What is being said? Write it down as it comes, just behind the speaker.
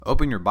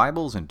Open your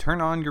Bibles and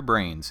turn on your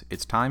brains.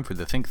 It's time for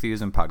the Think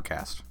Theism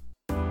podcast.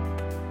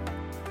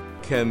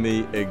 Can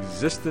the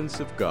existence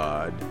of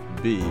God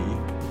be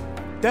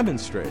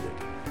demonstrated?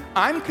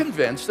 I'm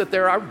convinced that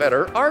there are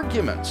better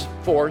arguments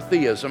for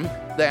theism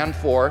than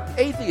for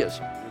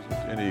atheism.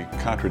 Any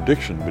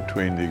contradiction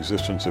between the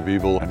existence of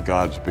evil and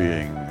God's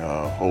being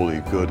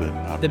wholly good and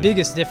not. The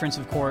biggest difference,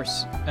 of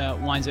course,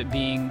 winds up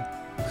being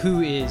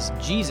who is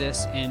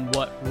Jesus and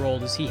what role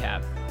does he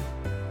have?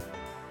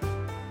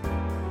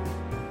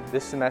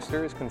 This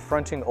semester is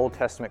confronting Old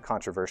Testament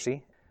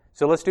controversy.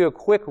 So let's do a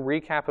quick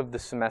recap of the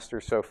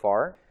semester so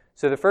far.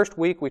 So the first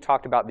week we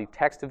talked about the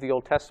text of the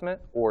Old Testament,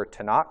 or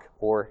Tanakh,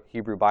 or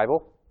Hebrew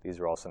Bible. These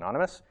are all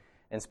synonymous.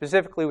 And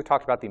specifically we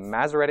talked about the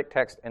Masoretic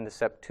text and the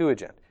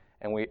Septuagint.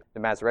 And the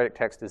Masoretic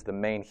text is the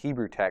main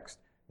Hebrew text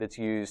that's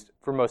used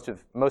for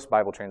most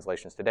Bible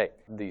translations today.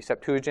 The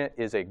Septuagint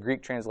is a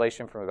Greek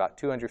translation from about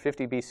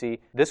 250 BC.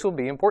 This will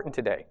be important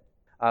today.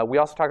 We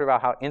also talked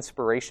about how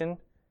inspiration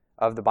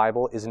of the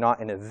Bible is not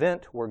an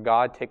event where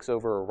God takes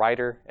over a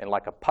writer and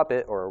like a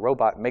puppet or a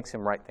robot makes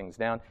him write things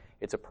down.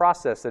 It's a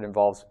process that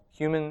involves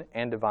human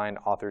and divine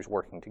authors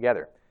working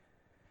together.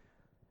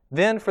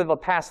 Then for the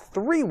past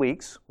 3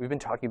 weeks, we've been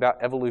talking about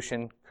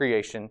evolution,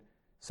 creation,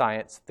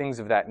 science, things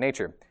of that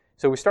nature.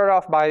 So we started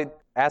off by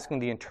asking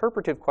the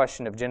interpretive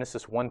question of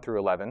Genesis 1 through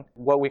 11.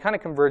 What we kind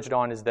of converged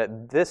on is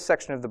that this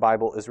section of the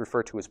Bible is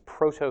referred to as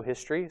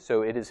proto-history.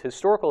 So it is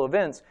historical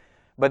events,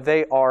 but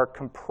they are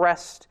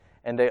compressed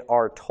and they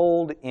are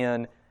told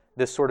in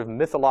this sort of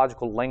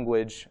mythological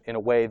language in a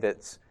way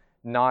that's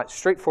not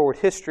straightforward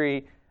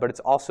history, but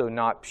it's also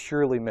not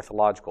purely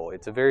mythological.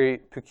 It's a very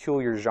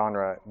peculiar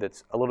genre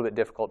that's a little bit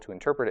difficult to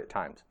interpret at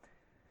times.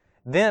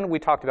 Then we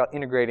talked about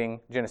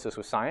integrating Genesis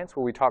with science,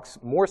 where we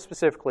talked more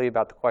specifically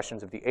about the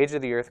questions of the age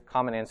of the earth,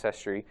 common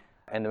ancestry,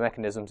 and the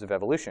mechanisms of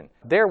evolution.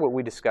 There, what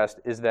we discussed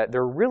is that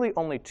there are really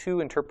only two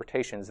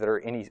interpretations that are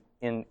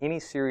in any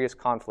serious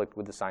conflict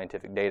with the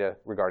scientific data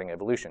regarding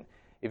evolution.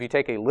 If you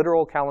take a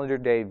literal calendar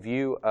day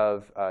view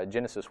of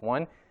Genesis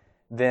 1,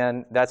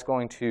 then that's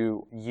going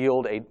to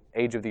yield an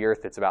age of the earth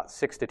that's about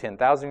 6,000 to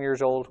 10,000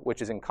 years old,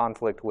 which is in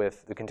conflict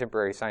with the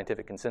contemporary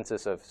scientific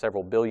consensus of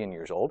several billion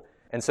years old.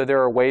 And so there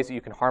are ways that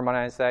you can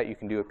harmonize that. You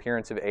can do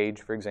appearance of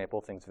age, for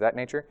example, things of that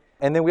nature.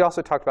 And then we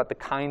also talked about the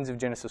kinds of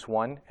Genesis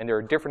 1, and there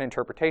are different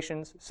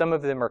interpretations. Some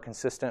of them are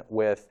consistent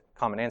with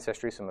common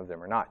ancestry, some of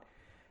them are not.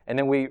 And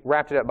then we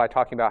wrapped it up by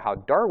talking about how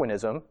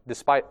Darwinism,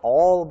 despite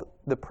all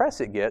the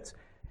press it gets,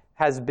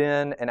 has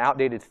been an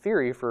outdated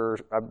theory for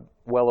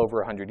well over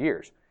 100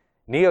 years.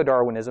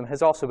 Neo-Darwinism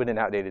has also been an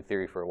outdated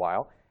theory for a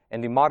while,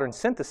 and the modern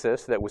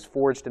synthesis that was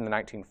forged in the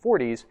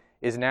 1940s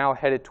is now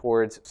headed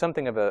towards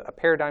something of a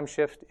paradigm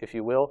shift, if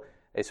you will,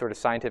 a sort of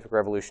scientific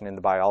revolution in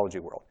the biology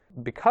world.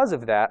 Because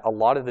of that, a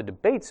lot of the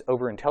debates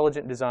over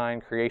intelligent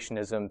design,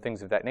 creationism,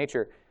 things of that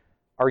nature,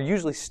 are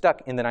usually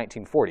stuck in the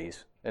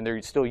 1940s, and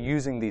they're still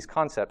using these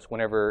concepts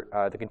whenever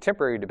the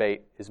contemporary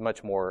debate is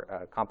much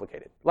more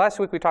complicated. Last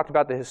week we talked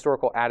about the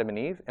historical Adam and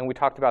Eve, and we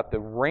talked about the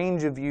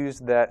range of views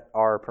that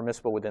are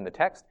permissible within the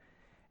text.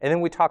 And then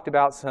we talked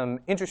about some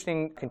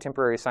interesting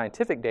contemporary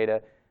scientific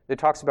data that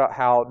talks about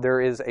how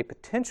there is a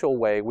potential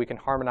way we can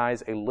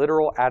harmonize a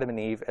literal Adam and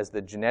Eve as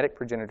the genetic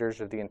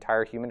progenitors of the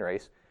entire human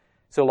race,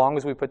 so long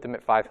as we put them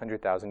at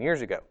 500,000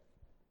 years ago.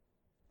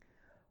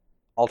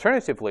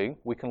 Alternatively,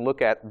 we can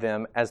look at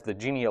them as the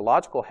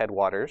genealogical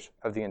headwaters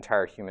of the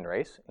entire human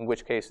race, in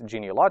which case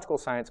genealogical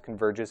science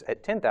converges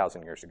at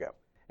 10,000 years ago.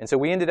 And so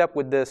we ended up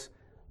with this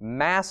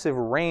massive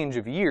range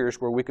of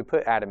years where we could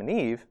put Adam and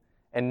Eve,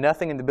 and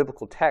nothing in the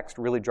biblical text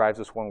really drives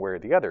us one way or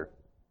the other.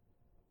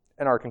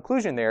 And our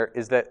conclusion there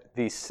is that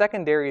the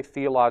secondary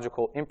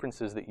theological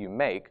inferences that you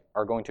make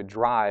are going to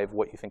drive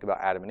what you think about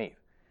Adam and Eve.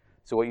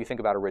 So what you think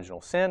about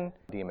original sin,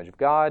 the image of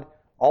God,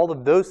 all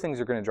of those things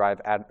are going to drive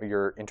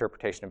your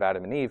interpretation of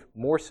Adam and Eve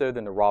more so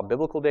than the raw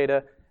biblical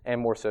data and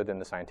more so than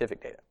the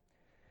scientific data.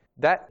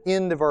 That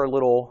end of our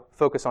little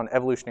focus on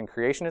evolution and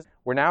creationism,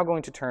 we're now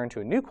going to turn to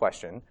a new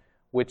question,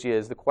 which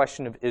is the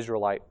question of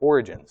Israelite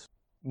origins.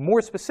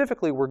 More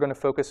specifically, we're going to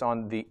focus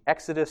on the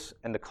Exodus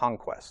and the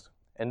conquest.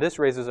 And this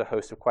raises a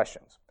host of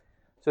questions.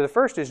 So the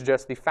first is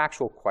just the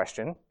factual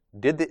question,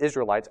 did the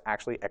Israelites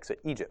actually exit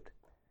Egypt?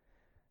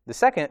 The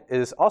second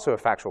is also a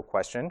factual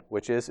question,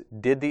 which is,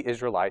 did the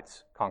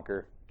Israelites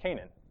conquer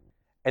Canaan?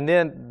 And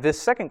then this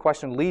second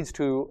question leads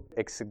to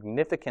a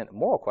significant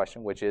moral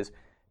question, which is,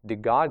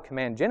 did God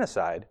command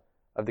genocide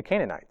of the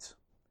Canaanites?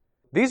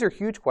 These are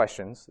huge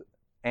questions,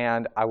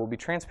 and I will be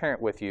transparent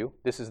with you.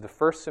 This is the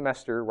first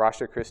semester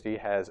Ratio Christi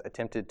has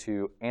attempted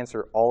to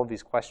answer all of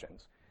these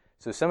questions.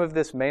 So some of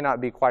this may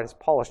not be quite as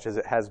polished as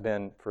it has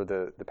been for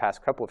the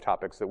past couple of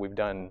topics that we've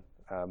done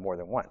more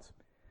than once.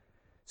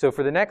 So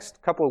for the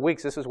next couple of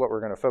weeks, this is what we're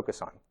going to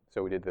focus on.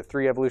 So we did the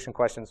 3 evolution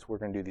questions. We're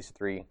going to do these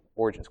 3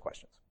 origins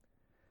questions.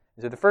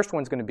 So the first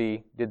one's going to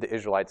be, did the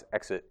Israelites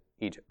exit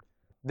Egypt?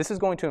 This is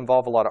going to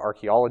involve a lot of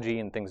archaeology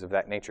and things of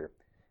that nature.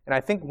 And I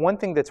think one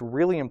thing that's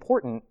really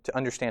important to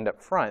understand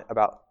up front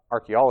about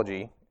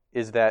archaeology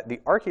is that the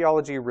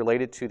archaeology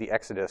related to the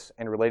Exodus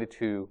and related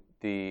to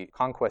the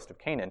conquest of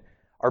Canaan,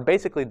 are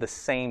basically the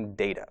same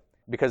data,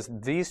 because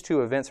these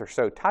two events are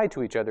so tied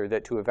to each other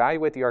that to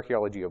evaluate the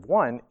archaeology of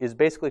one is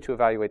basically to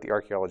evaluate the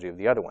archaeology of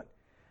the other one.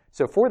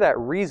 So for that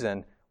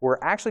reason, we're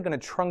actually going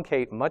to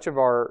truncate much of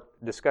our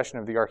discussion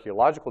of the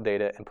archaeological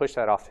data and push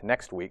that off to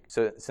next week,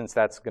 since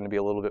that's going to be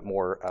a little bit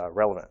more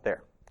relevant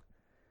there.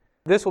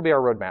 This will be our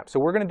roadmap. So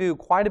we're going to do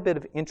quite a bit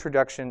of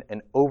introduction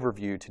and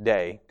overview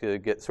today to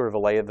get sort of a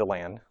lay of the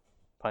land,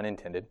 pun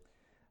intended.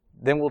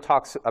 Then we'll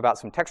talk about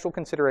some textual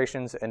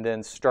considerations and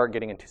then start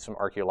getting into some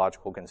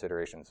archaeological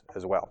considerations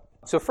as well.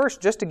 So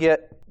first, just to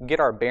get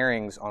our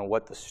bearings on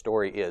what the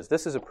story is,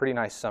 this is a pretty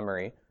nice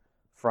summary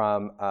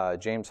from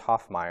James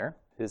Hoffmeyer.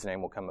 His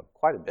name will come up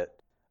quite a bit.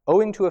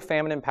 Owing to a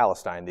famine in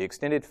Palestine, the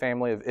extended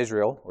family of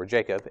Israel, or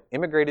Jacob,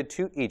 immigrated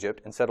to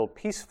Egypt and settled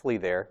peacefully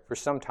there for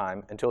some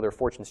time until their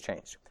fortunes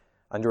changed.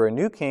 Under a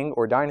new king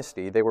or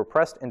dynasty, they were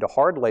pressed into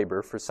hard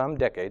labor for some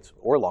decades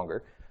or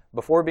longer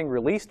before being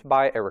released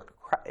by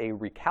a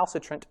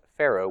recalcitrant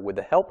Pharaoh with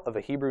the help of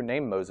a Hebrew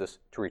named Moses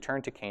to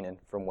return to Canaan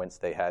from whence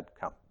they had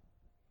come.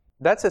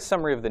 That's a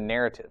summary of the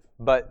narrative,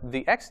 but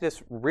the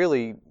Exodus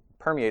really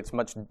permeates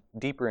much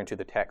deeper into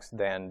the text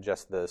than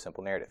just the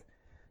simple narrative.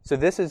 So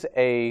this is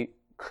a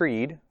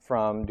creed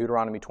from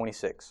Deuteronomy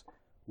 26,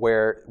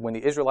 where when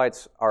the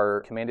Israelites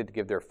are commanded to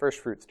give their first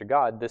fruits to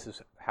God, this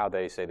is how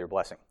they say their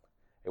blessing.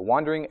 A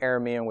wandering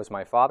Aramean was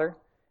my father,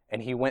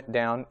 and he went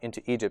down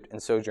into Egypt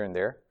and sojourned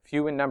there,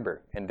 few in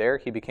number, and there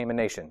he became a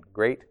nation,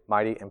 great,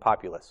 mighty, and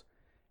populous.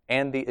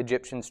 And the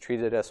Egyptians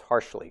treated us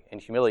harshly, and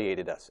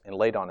humiliated us, and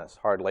laid on us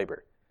hard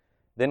labor.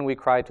 Then we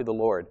cried to the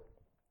Lord,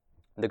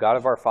 the God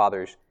of our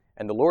fathers,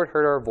 and the Lord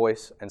heard our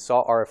voice, and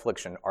saw our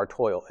affliction, our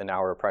toil, and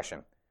our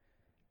oppression.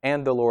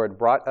 And the Lord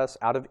brought us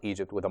out of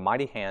Egypt with a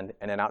mighty hand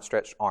and an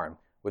outstretched arm,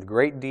 with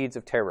great deeds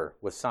of terror,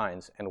 with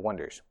signs and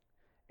wonders.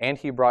 And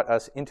he brought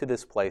us into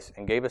this place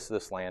and gave us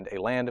this land,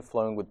 a land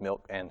flowing with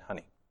milk and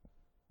honey.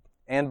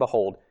 And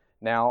behold,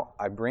 now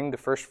I bring the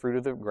first fruit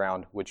of the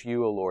ground, which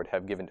you, O Lord,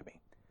 have given to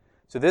me.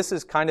 So this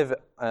is kind of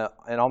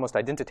an almost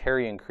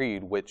identitarian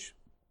creed, which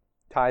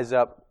ties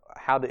up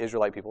how the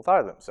Israelite people thought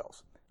of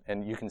themselves.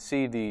 And you can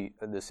see the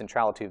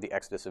centrality of the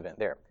Exodus event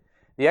there.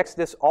 The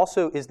Exodus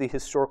also is the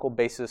historical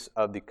basis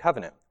of the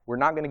covenant. We're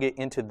not going to get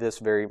into this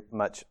very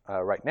much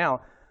right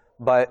now,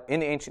 but in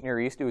the ancient Near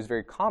East, it was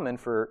very common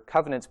for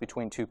covenants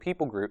between two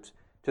people groups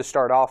to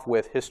start off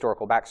with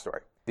historical backstory.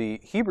 The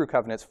Hebrew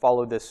covenants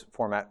follow this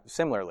format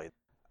similarly.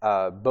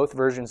 Both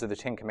versions of the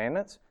Ten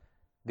Commandments,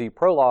 the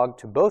prologue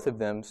to both of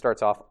them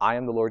starts off, I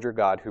am the Lord your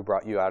God who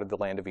brought you out of the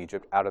land of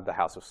Egypt, out of the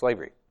house of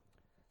slavery.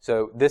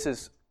 So this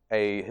is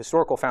a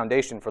historical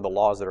foundation for the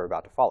laws that are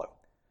about to follow.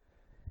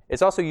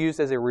 It's also used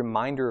as a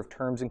reminder of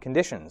terms and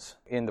conditions.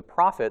 In the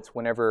prophets,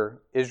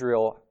 whenever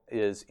Israel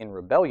is in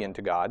rebellion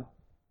to God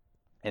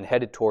and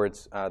headed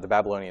towards the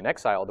Babylonian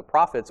exile, the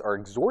prophets are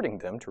exhorting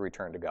them to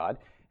return to God,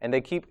 and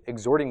they keep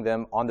exhorting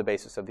them on the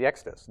basis of the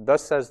Exodus.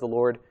 Thus says the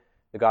Lord,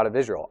 the God of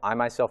Israel, I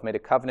myself made a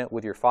covenant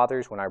with your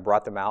fathers when I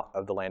brought them out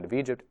of the land of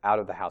Egypt, out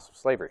of the house of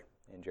slavery,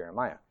 in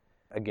Jeremiah.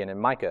 Again in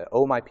Micah,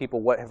 O my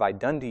people, what have I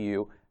done to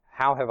you?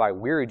 How have I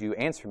wearied you?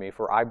 Answer me,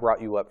 for I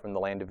brought you up from the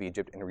land of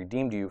Egypt and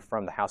redeemed you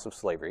from the house of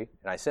slavery,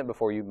 and I sent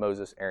before you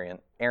Moses, Aaron,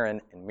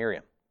 and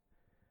Miriam.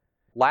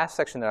 Last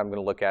section that I'm going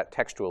to look at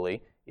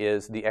textually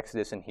is the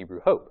Exodus and Hebrew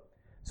hope.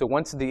 So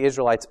once the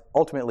Israelites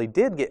ultimately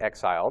did get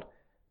exiled,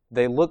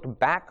 they looked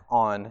back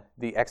on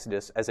the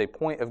Exodus as a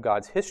point of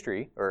God's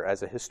history, or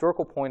as a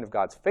historical point of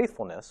God's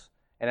faithfulness,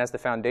 and as the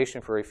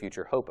foundation for a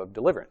future hope of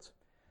deliverance.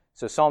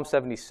 So Psalm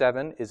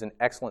 77 is an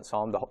excellent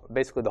psalm.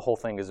 Basically, the whole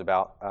thing is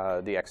about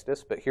the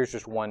Exodus, but here's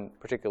just one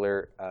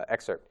particular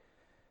excerpt.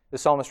 The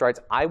psalmist writes,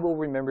 I will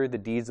remember the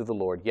deeds of the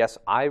Lord. Yes,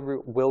 I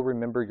will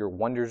remember your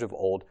wonders of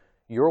old.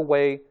 Your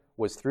way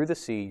was through the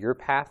sea, your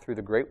path through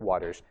the great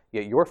waters,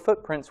 yet your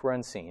footprints were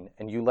unseen,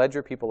 and you led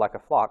your people like a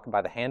flock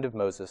by the hand of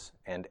Moses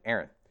and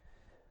Aaron.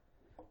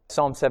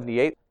 Psalm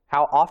 78,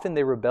 how often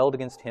they rebelled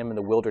against him in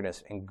the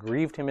wilderness and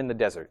grieved him in the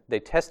desert. They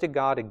tested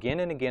God again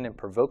and again and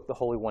provoked the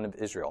Holy One of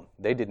Israel.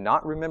 They did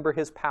not remember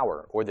his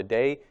power or the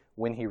day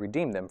when he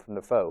redeemed them from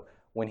the foe,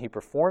 when he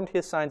performed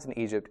his signs in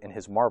Egypt and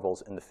his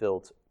marvels in the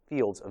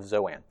fields of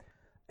Zoan.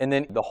 And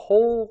then the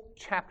whole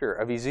chapter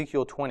of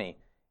Ezekiel 20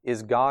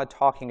 is God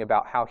talking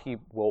about how he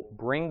will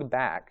bring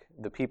back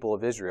the people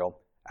of Israel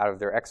out of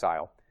their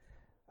exile.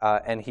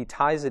 And he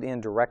ties it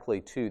in directly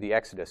to the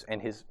Exodus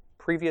and his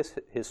previous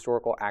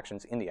historical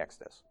actions in the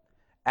Exodus.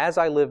 As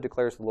I live,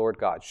 declares the Lord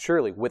God,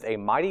 surely with a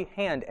mighty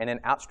hand and an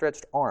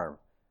outstretched arm,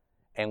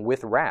 and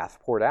with wrath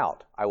poured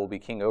out, I will be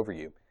king over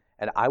you.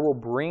 And I will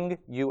bring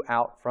you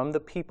out from the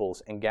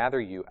peoples and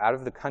gather you out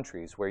of the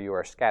countries where you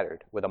are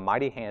scattered, with a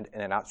mighty hand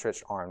and an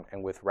outstretched arm,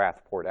 and with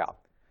wrath poured out.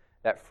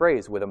 That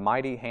phrase, with a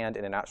mighty hand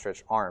and an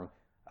outstretched arm,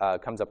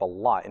 comes up a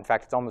lot. In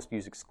fact, it's almost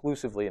used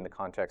exclusively in the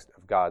context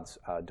of God's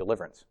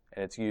deliverance,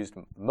 and it's used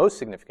most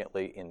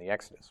significantly in the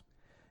Exodus.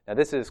 Now,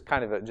 this is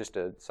kind of just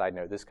a side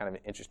note. This is kind of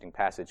an interesting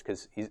passage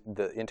because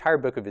the entire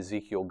book of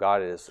Ezekiel,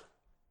 God is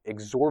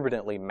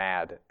exorbitantly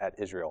mad at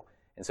Israel.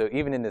 And so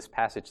even in this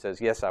passage says,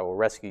 yes, I will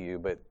rescue you,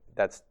 but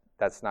that's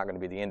that's not going to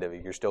be the end of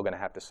it. You're still going to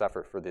have to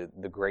suffer for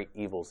the great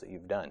evils that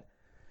you've done.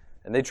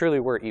 And they truly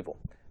were evil.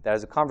 That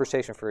is a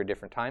conversation for a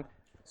different time.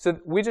 So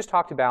we just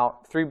talked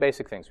about three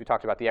basic things. We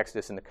talked about the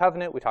Exodus in the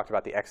covenant, we talked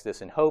about the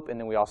Exodus in hope, and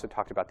then we also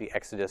talked about the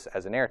Exodus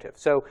as a narrative.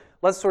 So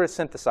let's sort of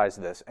synthesize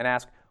this and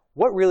ask,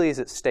 what really is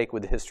at stake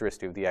with the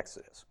historicity of the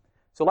Exodus?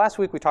 So last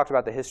week we talked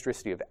about the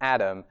historicity of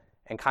Adam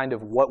and kind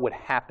of what would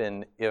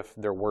happen if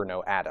there were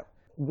no Adam.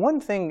 One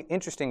thing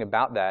interesting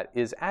about that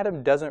is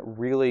Adam doesn't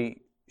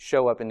really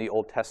show up in the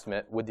Old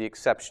Testament, with the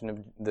exception of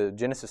the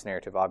Genesis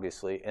narrative,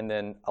 obviously, and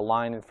then a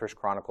line in 1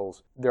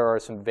 Chronicles. There are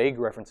some vague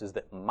references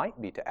that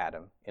might be to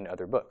Adam in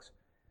other books.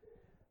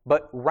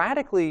 But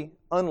radically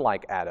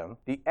unlike Adam,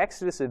 the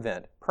Exodus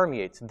event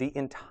permeates the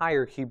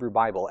entire Hebrew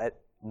Bible at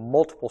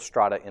multiple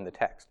strata in the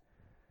text.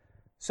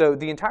 So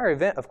the entire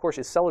event, of course,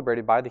 is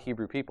celebrated by the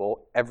Hebrew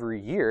people every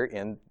year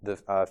in the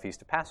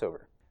Feast of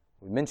Passover.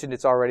 We mentioned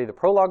it's already the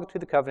prologue to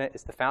the covenant.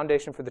 It's the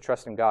foundation for the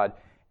trust in God.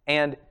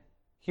 And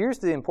here's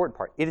the important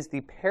part. It is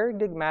the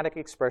paradigmatic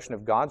expression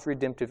of God's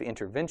redemptive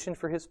intervention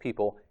for his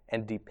people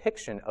and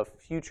depiction of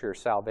future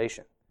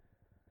salvation.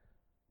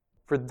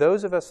 For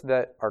those of us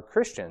that are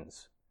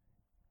Christians,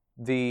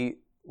 the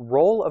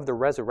role of the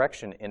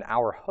resurrection in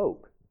our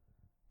hope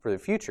for the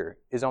future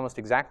is almost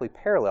exactly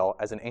parallel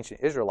as an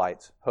ancient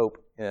Israelites'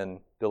 hope in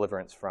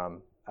deliverance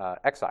from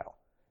exile.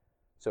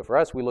 So for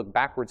us, we look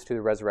backwards to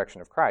the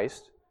resurrection of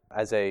Christ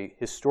as a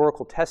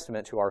historical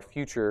testament to our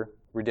future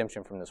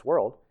redemption from this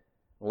world.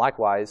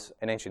 Likewise,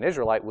 an ancient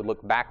Israelite would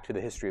look back to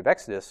the history of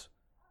Exodus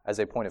as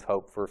a point of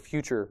hope for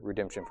future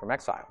redemption from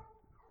exile.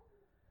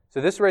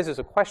 So this raises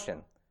a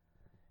question.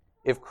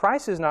 If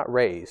Christ is not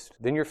raised,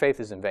 then your faith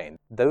is in vain.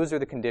 Those are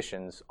the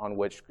conditions on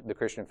which the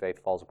Christian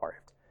faith falls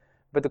apart.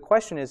 But the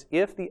question is,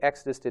 if the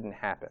Exodus didn't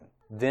happen,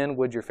 then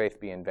would your faith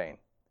be in vain?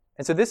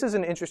 And so this is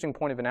an interesting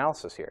point of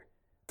analysis here.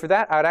 For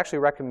that, I would actually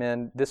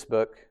recommend this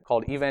book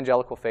called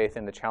Evangelical Faith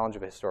and the Challenge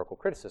of Historical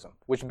Criticism,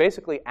 which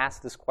basically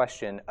asks this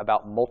question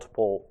about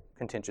multiple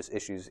contentious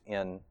issues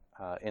in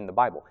the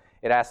Bible.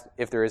 It asks,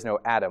 if there is no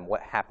Adam,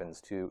 what happens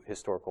to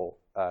historical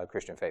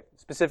Christian faith,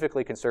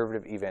 specifically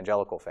conservative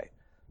evangelical faith,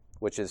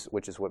 which is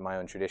what my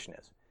own tradition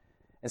is.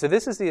 And so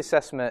this is the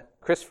assessment,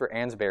 Christopher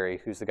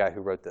Ansberry, who's the guy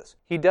who wrote this.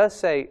 He does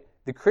say,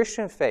 the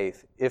Christian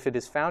faith, if it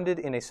is founded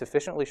in a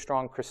sufficiently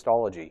strong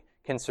Christology,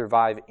 can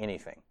survive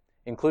anything,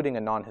 including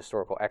a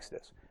non-historical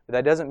Exodus. But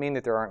that doesn't mean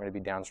that there aren't going to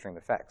be downstream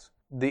effects.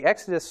 The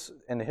Exodus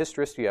and the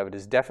historicity of it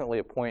is definitely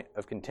a point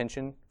of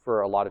contention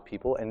for a lot of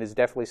people, and is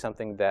definitely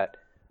something that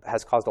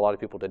has caused a lot of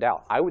people to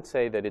doubt. I would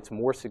say that it's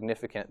more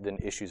significant than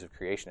issues of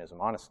creationism,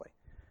 honestly.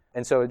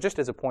 And so just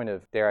as a point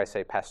of, dare I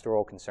say,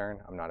 pastoral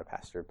concern, I'm not a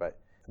pastor, but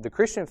the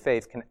Christian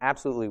faith can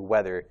absolutely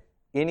weather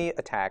any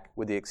attack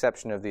with the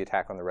exception of the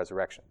attack on the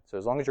resurrection. So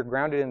as long as you're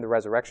grounded in the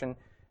resurrection,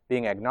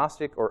 being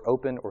agnostic or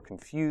open or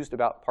confused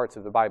about parts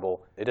of the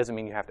Bible, it doesn't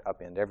mean you have to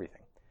upend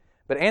everything.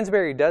 But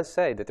Ansberry does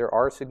say that there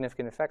are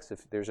significant effects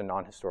if there's a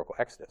non-historical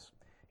Exodus.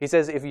 He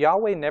says, if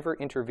Yahweh never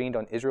intervened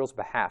on Israel's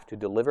behalf to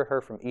deliver her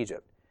from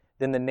Egypt,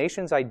 then the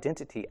nation's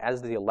identity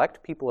as the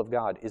elect people of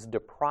God is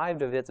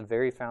deprived of its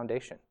very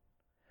foundation.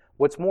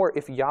 What's more,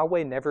 if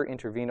Yahweh never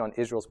intervened on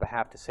Israel's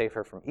behalf to save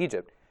her from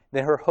Egypt,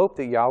 then her hope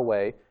that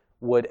Yahweh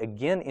would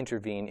again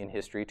intervene in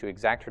history to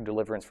exact her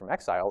deliverance from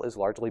exile is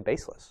largely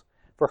baseless.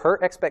 For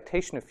her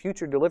expectation of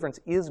future deliverance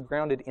is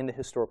grounded in the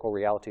historical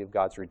reality of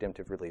God's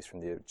redemptive release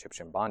from the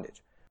Egyptian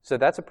bondage. So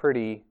that's a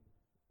pretty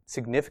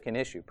significant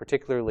issue,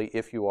 particularly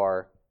if you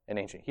are an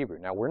ancient Hebrew.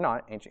 Now, we're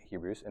not ancient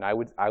Hebrews, and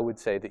I would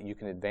say that you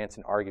can advance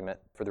an argument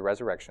for the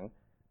resurrection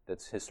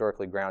that's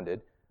historically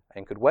grounded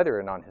and could weather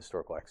a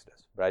non-historical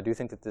Exodus. But I do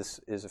think that this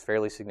is a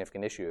fairly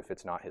significant issue if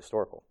it's not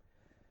historical.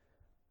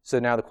 So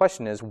now the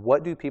question is,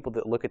 what do people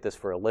that look at this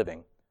for a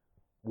living,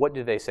 what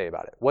do they say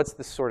about it? What's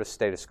the sort of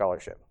state of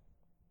scholarship?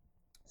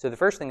 So the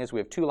first thing is we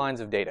have two lines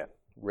of data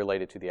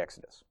related to the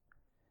Exodus.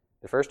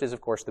 The first is,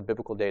 of course, the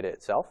biblical data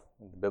itself,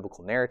 the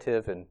biblical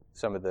narrative, and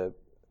some of the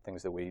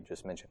things that we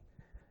just mentioned.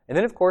 And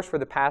then, of course, for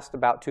the past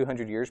about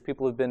 200 years,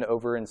 people have been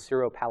over in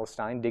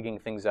Syro-Palestine digging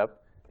things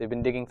up. They've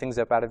been digging things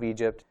up out of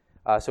Egypt.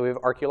 So we have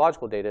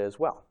archaeological data as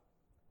well.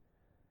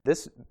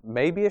 This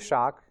may be a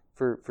shock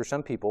for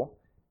some people.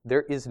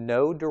 There is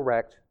no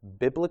direct,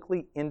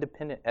 biblically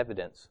independent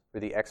evidence for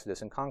the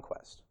Exodus and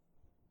conquest.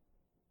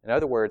 In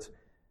other words,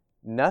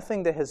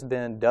 nothing that has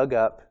been dug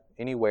up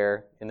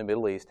anywhere in the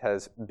Middle East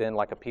has been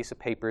like a piece of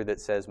paper that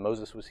says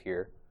Moses was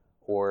here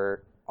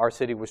or our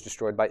city was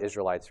destroyed by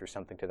Israelites or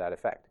something to that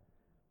effect.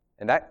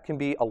 And that can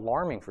be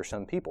alarming for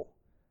some people,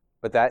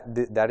 but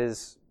that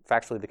is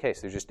factually the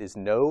case. There just is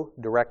no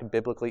direct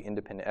biblically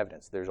independent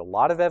evidence. There's a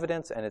lot of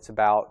evidence, and it's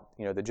about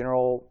the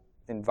general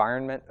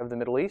environment of the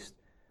Middle East.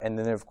 And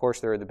then, of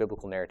course, there are the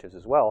biblical narratives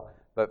as well.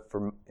 But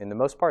in the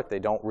most part, they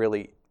don't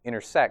really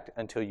intersect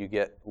until you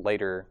get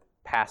later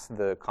past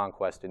the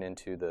conquest and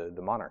into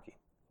the monarchy.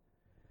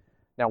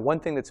 Now, one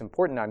thing that's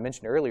important, I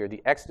mentioned earlier,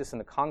 the Exodus and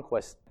the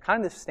conquest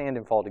kind of stand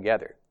and fall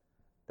together.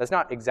 That's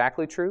not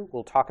exactly true.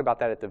 We'll talk about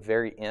that at the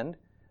very end.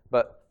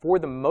 But for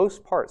the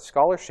most part,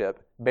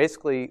 scholarship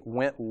basically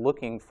went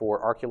looking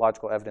for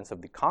archaeological evidence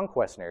of the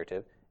conquest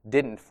narrative,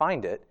 didn't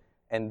find it,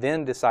 and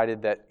then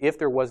decided that if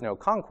there was no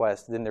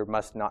conquest, then there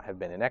must not have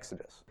been an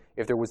Exodus.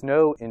 If there was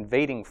no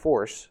invading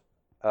force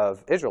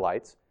of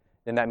Israelites,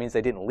 then that means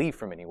they didn't leave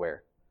from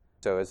anywhere.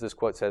 So as this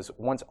quote says,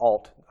 once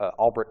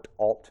Albrecht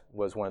Alt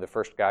was one of the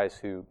first guys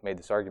who made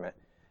this argument,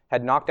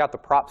 had knocked out the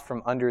props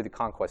from under the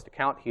conquest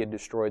account, he had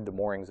destroyed the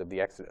moorings of the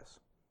Exodus.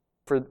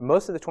 For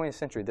most of the 20th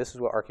century, this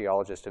is what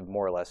archaeologists have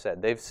more or less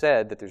said. They've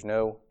said that there's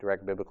no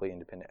direct biblically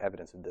independent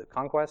evidence of the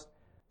conquest,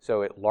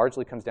 so it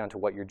largely comes down to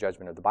what your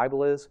judgment of the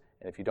Bible is,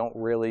 and if you don't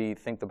really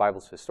think the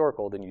Bible's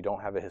historical, then you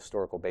don't have a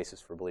historical basis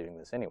for believing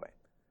this anyway.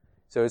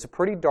 So it's a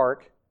pretty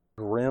dark,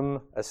 grim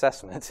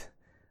assessment.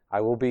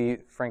 I will be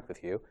frank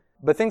with you.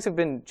 But things have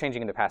been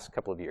changing in the past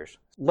couple of years.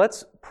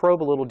 Let's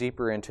probe a little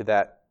deeper into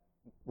that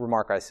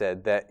remark I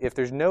said, that if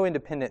there's no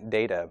independent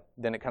data,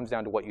 then it comes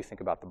down to what you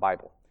think about the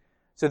Bible.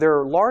 So there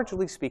are,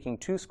 largely speaking,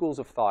 two schools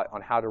of thought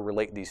on how to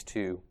relate these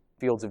two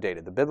fields of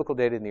data, the biblical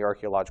data and the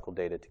archaeological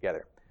data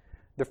together.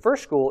 The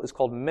first school is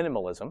called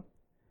minimalism,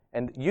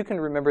 and you can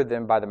remember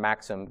them by the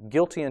maxim,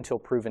 guilty until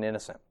proven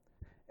innocent.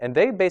 And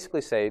they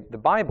basically say the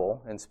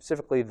Bible, and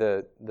specifically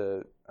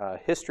the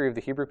history of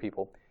the Hebrew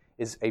people,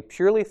 is a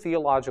purely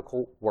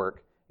theological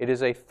work. It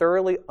is a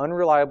thoroughly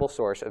unreliable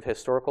source of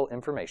historical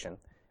information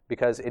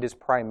because it is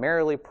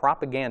primarily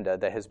propaganda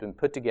that has been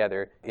put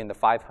together in the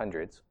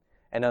 500s.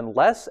 And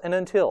unless and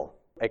until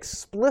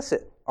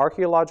explicit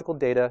archaeological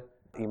data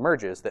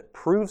emerges that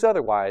proves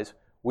otherwise,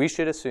 we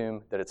should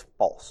assume that it's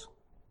false.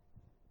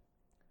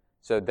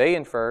 So they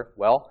infer,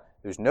 well,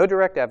 there's no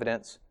direct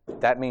evidence.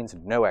 That means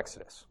no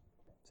Exodus.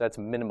 So that's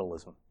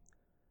minimalism.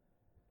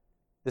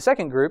 The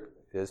second group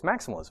is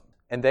maximalism,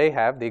 and they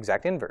have the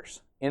exact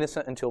inverse,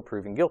 innocent until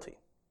proven guilty.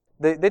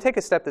 They take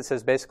a step that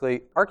says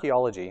basically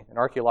archaeology and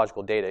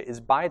archaeological data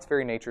is by its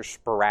very nature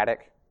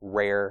sporadic,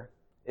 rare.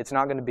 It's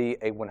not going to be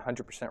a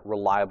 100%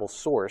 reliable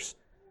source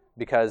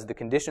because the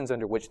conditions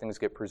under which things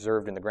get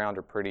preserved in the ground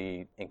are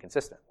pretty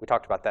inconsistent. We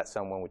talked about that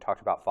some when we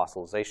talked about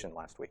fossilization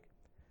last week.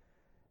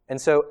 And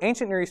so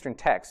ancient Near Eastern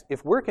texts,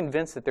 if we're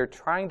convinced that they're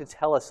trying to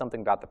tell us something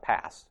about the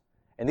past,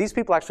 and these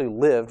people actually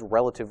lived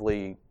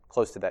relatively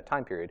close to that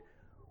time period,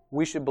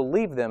 we should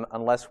believe them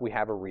unless we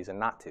have a reason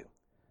not to.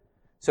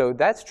 So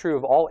that's true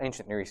of all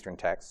ancient Near Eastern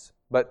texts,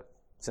 but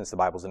since the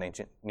Bible's an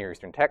ancient Near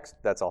Eastern text,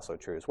 that's also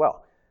true as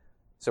well.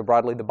 So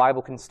broadly, the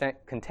Bible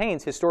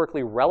contains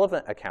historically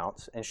relevant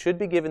accounts and should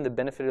be given the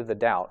benefit of the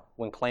doubt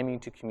when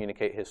claiming to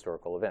communicate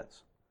historical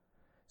events.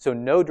 So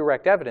no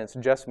direct evidence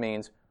just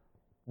means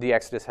the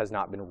Exodus has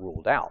not been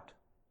ruled out.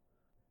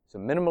 So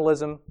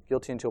minimalism,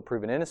 guilty until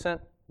proven innocent.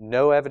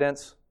 No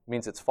evidence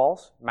means it's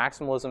false.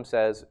 Maximalism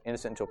says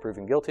innocent until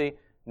proven guilty.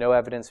 No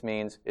evidence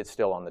means it's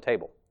still on the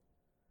table.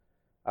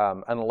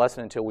 Unless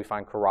and until we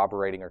find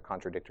corroborating or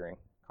contradictory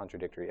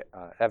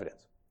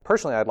evidence.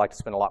 Personally, I'd like to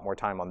spend a lot more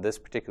time on this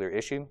particular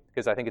issue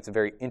because I think it's a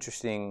very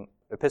interesting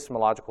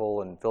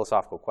epistemological and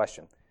philosophical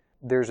question.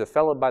 There's a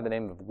fellow by the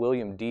name of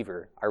William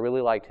Dever. I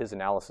really liked his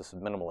analysis of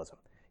minimalism.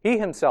 He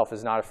himself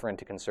is not a friend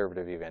to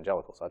conservative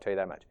evangelicals, I'll tell you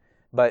that much.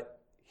 But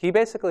he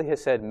basically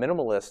has said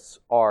minimalists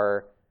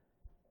are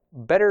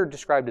better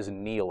described as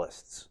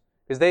nihilists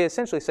because they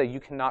essentially say you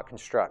cannot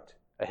construct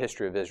a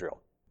history of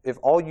Israel. If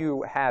all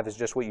you have is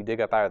just what you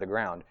dig up out of the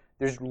ground,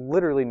 there's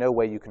literally no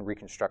way you can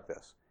reconstruct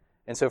this.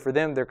 And so for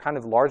them, they're kind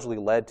of largely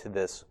led to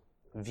this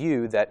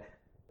view that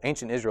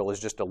ancient Israel is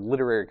just a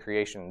literary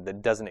creation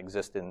that doesn't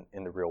exist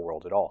in the real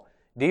world at all.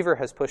 Dever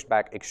has pushed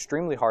back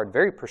extremely hard,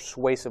 very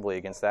persuasively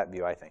against that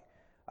view, I think.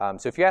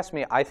 So if you ask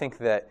me, I think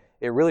that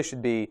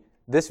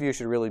this view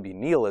should really be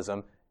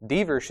nihilism.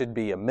 Dever should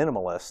be a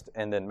minimalist,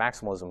 and then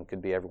maximalism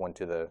could be everyone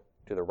to the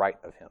right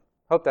of him.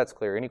 Hope that's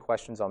clear. Any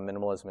questions on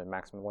minimalism and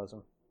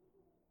maximalism?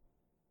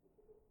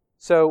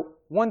 So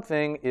one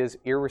thing is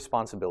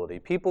irresponsibility.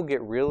 People get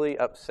really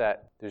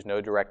upset there's no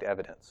direct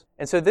evidence.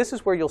 And so this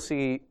is where you'll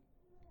see,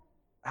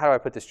 how do I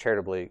put this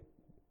charitably,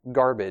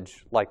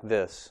 garbage like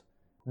this.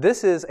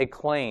 This is a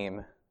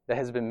claim that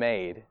has been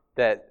made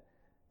that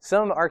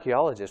some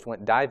archaeologist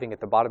went diving at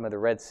the bottom of the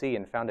Red Sea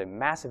and found a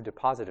massive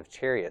deposit of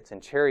chariots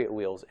and chariot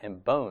wheels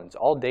and bones,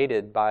 all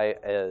dated by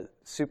a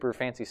super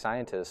fancy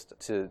scientist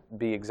to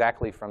be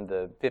exactly from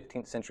the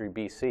 15th century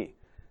BC.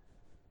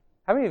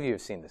 How many of you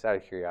have seen this out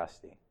of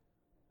curiosity?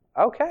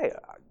 Okay,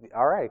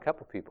 all right, a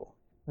couple people.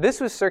 This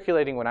was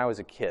circulating when I was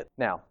a kid.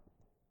 Now,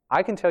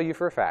 I can tell you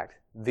for a fact,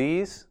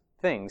 these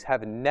things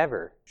have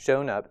never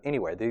shown up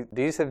anywhere.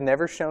 These have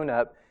never shown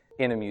up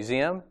in a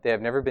museum. They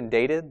have never been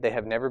dated. They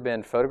have never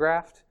been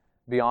photographed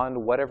beyond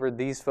whatever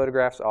these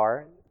photographs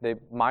are. They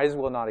might as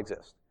well not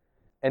exist.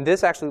 And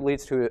this actually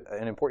leads to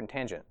an important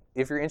tangent.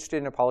 If you're interested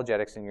in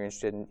apologetics and you're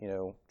interested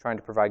in trying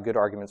to provide good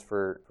arguments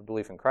for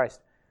belief in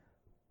Christ,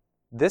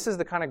 this is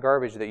the kind of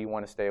garbage that you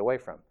want to stay away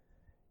from.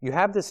 You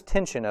have this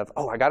tension of,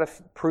 I got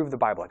to prove the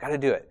Bible, I got to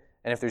do it.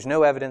 And if there's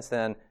no evidence,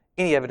 then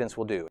any evidence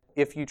will do.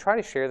 If you try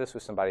to share this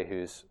with somebody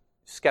who's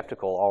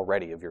skeptical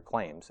already of your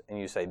claims, and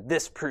you say,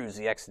 this proves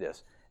the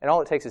Exodus, and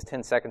all it takes is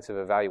 10 seconds of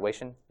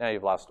evaluation, now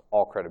you've lost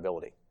all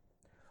credibility.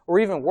 Or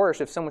even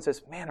worse, if someone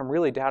says, man, I'm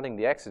really doubting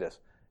the Exodus,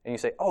 and you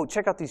say, oh,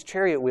 check out these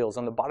chariot wheels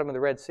on the bottom of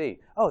the Red Sea.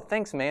 Oh,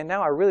 thanks, man.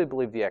 Now I really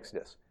believe the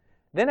Exodus.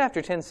 Then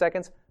after 10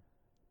 seconds,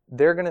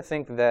 they're going to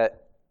think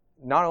that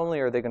not only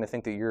are they going to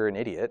think that you're an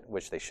idiot,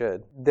 which they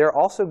should, they're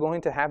also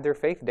going to have their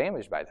faith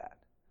damaged by that.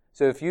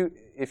 So if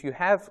you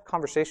have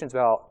conversations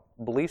about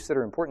beliefs that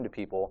are important to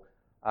people,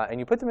 and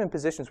you put them in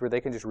positions where they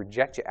can just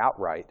reject you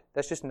outright,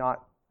 that's just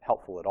not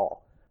helpful at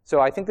all. So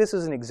I think this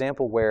is an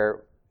example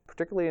where,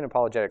 particularly in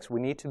apologetics,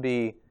 we need to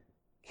be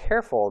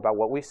careful about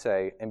what we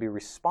say and be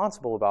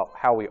responsible about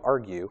how we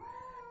argue.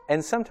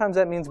 And sometimes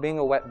that means being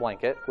a wet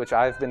blanket, which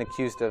I've been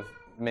accused of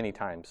many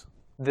times.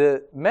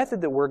 The method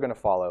that we're going to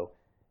follow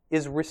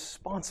is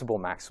responsible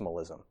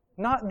maximalism.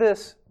 Not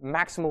this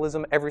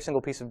maximalism, every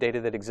single piece of data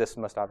that exists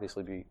must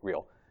obviously be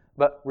real,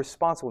 but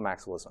responsible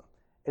maximalism.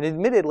 And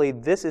admittedly,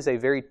 this is a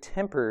very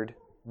tempered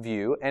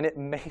view, and it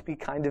may be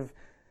kind of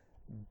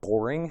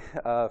boring,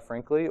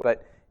 frankly,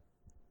 but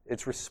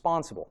it's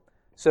responsible.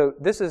 So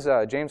this is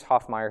James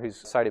Hoffmeier, who's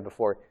cited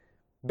before.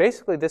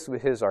 Basically, this is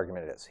what his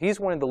argument is. He's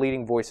one of the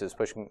leading voices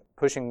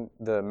pushing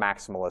the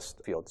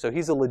maximalist field. So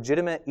he's a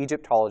legitimate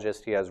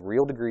Egyptologist. He has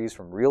real degrees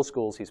from real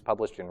schools. He's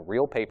published in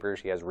real papers.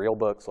 He has real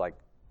books, like,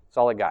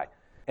 solid guy.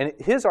 And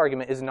his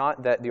argument is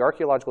not that the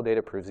archaeological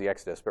data proves the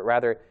Exodus, but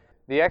rather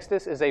the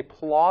Exodus is a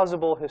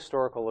plausible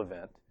historical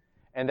event,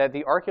 and that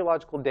the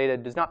archaeological data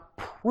does not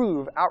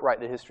prove outright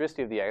the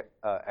historicity of the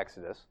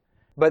Exodus,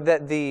 but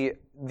that the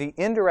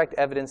indirect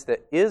evidence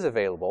that is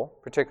available,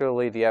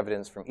 particularly the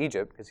evidence from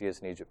Egypt, because he is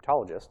an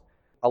Egyptologist,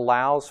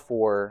 allows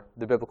for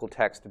the biblical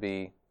text to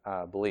be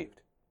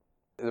believed.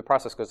 The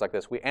process goes like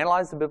this. We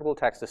analyze the biblical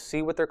text to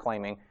see what they're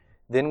claiming.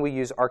 Then we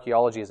use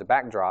archaeology as a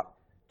backdrop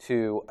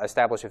to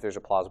establish if there's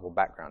a plausible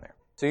background there.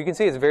 So you can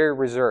see it's very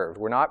reserved.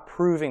 We're not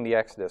proving the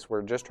Exodus.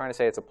 We're just trying to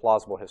say it's a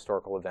plausible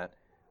historical event,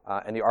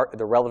 and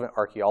the relevant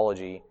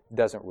archaeology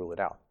doesn't rule it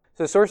out.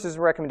 So sources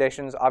and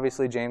recommendations,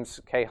 obviously James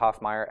K.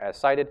 Hoffmeier as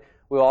cited.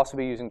 We'll also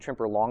be using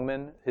Tremper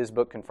Longman. His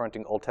book,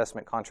 Confronting Old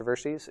Testament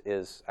Controversies,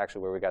 is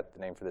actually where we got the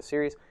name for the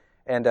series.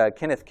 And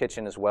Kenneth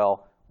Kitchen as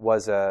well.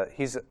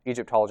 He's an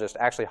Egyptologist.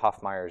 Actually,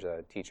 Hoffmeier's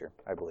a teacher,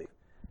 I believe.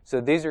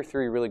 So these are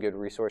three really good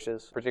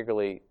resources,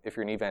 particularly if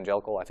you're an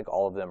evangelical. I think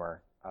all of them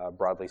are,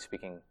 broadly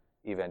speaking,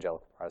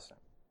 evangelical Protestant.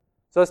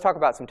 So let's talk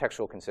about some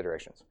textual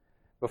considerations.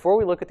 Before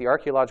we look at the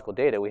archaeological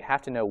data, we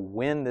have to know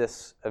when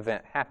this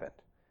event happened.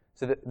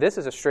 So this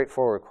is a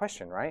straightforward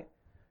question, right?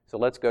 So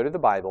let's go to the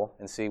Bible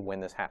and see when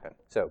this happened.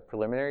 So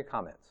preliminary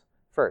comments.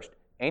 First,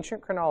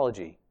 ancient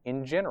chronology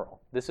in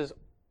general. This is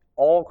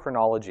all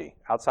chronology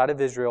outside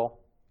of Israel,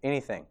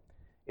 anything.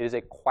 It is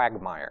a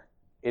quagmire.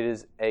 It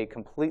is a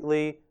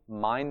completely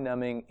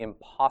mind-numbing,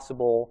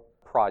 impossible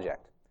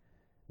project.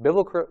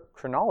 Biblical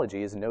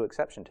chronology is no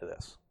exception to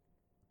this.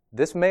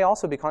 This may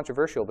also be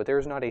controversial, but there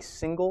is not a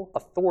single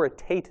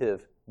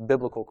authoritative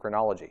biblical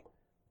chronology.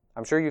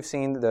 I'm sure you've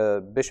seen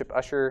the Bishop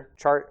Usher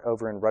chart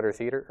over in Rudder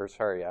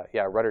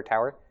Rudder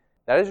Tower.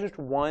 That is just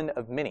one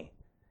of many.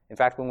 In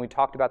fact, when we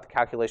talked about the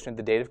calculation of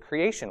the date of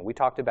creation, we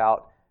talked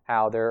about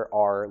how there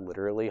are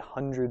literally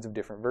hundreds of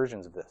different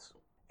versions of this.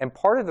 And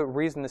part of the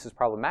reason this is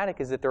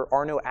problematic is that there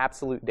are no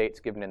absolute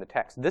dates given in the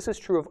text. This is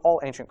true of all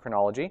ancient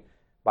chronology.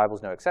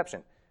 Bible's no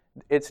exception.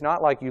 It's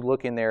not like you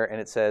look in there and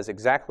it says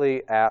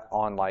exactly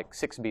on like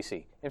 6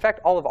 BC. In fact,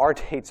 all of our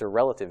dates are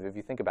relative if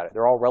you think about it.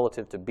 They're all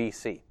relative to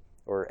BC.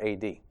 Or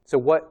AD. So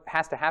what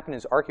has to happen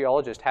is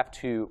archaeologists have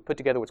to put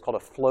together what's called a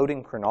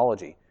floating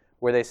chronology,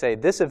 where they say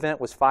this event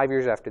was 5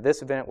 years after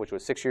this event, which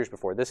was 6 years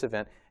before this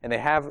event, and they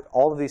have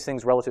all of these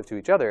things relative to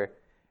each other,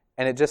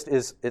 and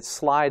it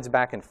slides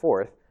back and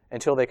forth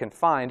until they can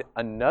find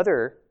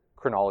another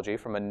chronology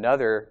from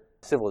another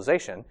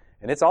civilization,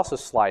 and it's also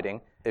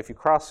sliding. If you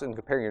cross and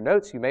compare your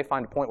notes, you may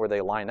find a point where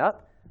they line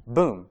up.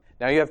 Boom.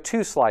 Now you have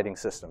two sliding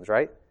systems,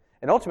 right?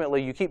 And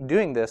ultimately, you keep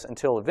doing this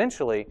until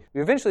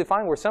you eventually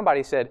find where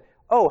somebody said,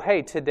 oh,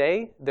 hey,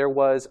 today there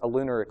was a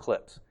lunar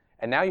eclipse.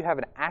 And now you have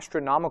an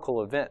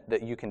astronomical event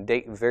that you can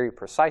date very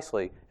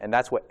precisely, and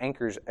that's what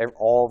anchors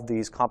all of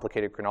these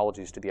complicated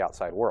chronologies to the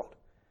outside world.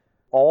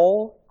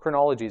 All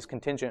chronology is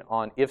contingent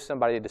on if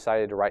somebody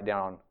decided to write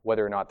down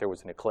whether or not there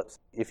was an eclipse.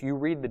 If you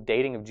read the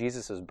dating of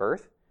Jesus'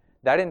 birth,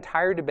 that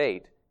entire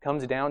debate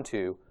comes down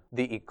to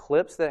the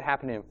eclipse that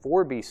happened in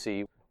 4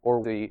 BC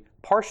or the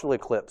partial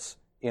eclipse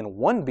in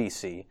 1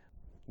 BC,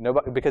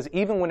 because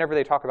even whenever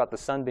they talk about the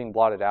sun being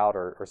blotted out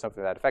or something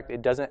to that effect,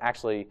 it doesn't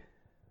actually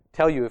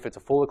tell you if it's a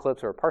full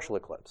eclipse or a partial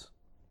eclipse.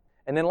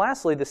 And then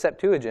lastly, the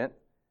Septuagint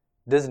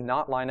does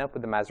not line up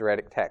with the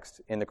Masoretic text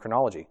in the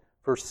chronology.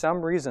 For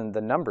some reason, the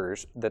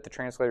numbers that the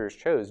translators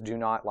chose do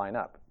not line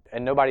up,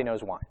 and nobody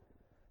knows why.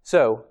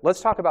 So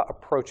let's talk about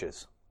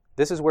approaches.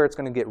 This is where it's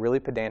going to get really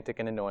pedantic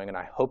and annoying, and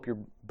I hope your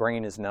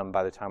brain is numb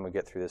by the time we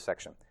get through this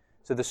section.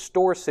 So the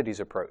store cities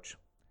approach.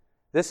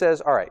 This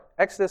says, all right,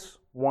 Exodus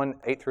 1,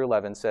 8 through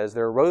 11 says,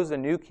 there arose a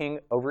new king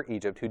over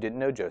Egypt who didn't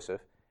know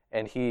Joseph,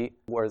 and he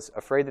was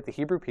afraid that the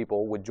Hebrew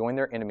people would join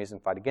their enemies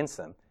and fight against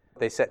them.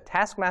 They set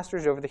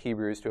taskmasters over the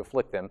Hebrews to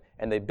afflict them,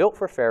 and they built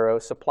for Pharaoh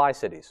supply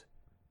cities,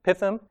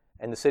 Pithom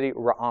and the city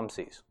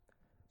Ramses.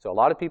 So a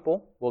lot of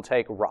people will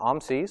take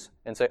Ramses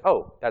and say,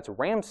 oh, that's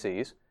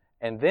Ramses,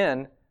 and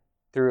then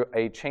through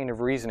a chain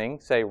of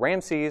reasoning, say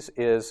Ramses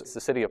is the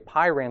city of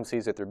Pi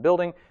Ramses that they're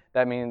building.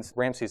 That means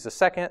Ramses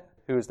II,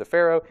 who is the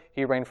pharaoh,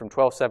 he reigned from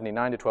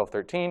 1279 to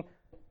 1213.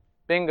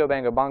 Bingo,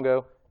 bango,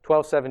 bongo,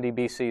 1270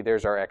 BC,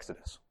 there's our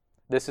Exodus.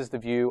 This is the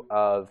view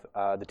of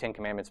the Ten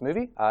Commandments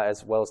movie,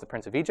 as well as The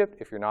Prince of Egypt,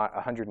 if you're not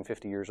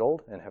 150 years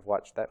old and have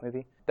watched that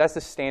movie. That's the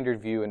standard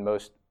view in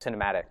most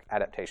cinematic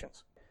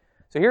adaptations.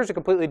 So here's a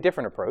completely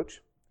different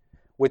approach,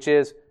 which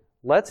is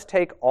let's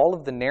take all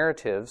of the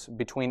narratives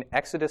between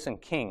Exodus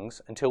and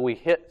Kings until we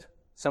hit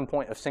some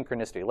point of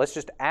synchronicity. Let's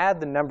just add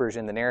the numbers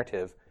in the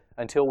narrative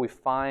until we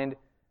find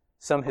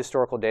some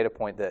historical data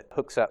point that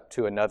hooks up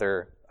to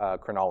another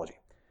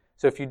chronology.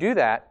 So if you do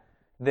that,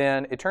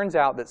 then it turns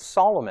out that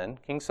Solomon,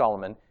 King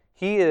Solomon,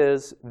 he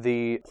is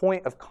the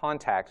point of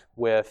contact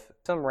with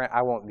some,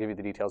 I won't give you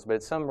the details, but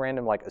it's some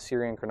random like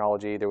Assyrian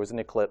chronology. There was an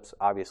eclipse,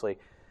 obviously.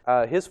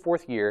 His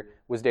 4th year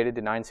was dated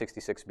to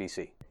 966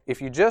 BC.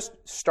 If you just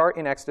start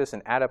in Exodus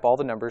and add up all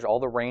the numbers, all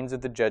the reigns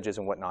of the judges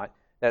and whatnot,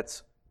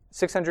 that's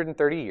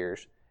 630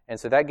 years, and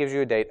so that gives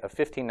you a date of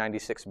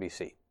 1596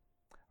 BC.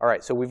 All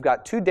right, so we've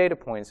got 2 data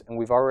points, and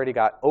we've already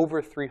got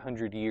over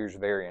 300 years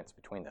variance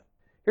between them.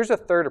 Here's a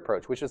third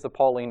approach, which is the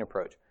Pauline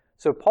approach.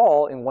 So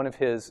Paul, in one of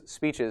his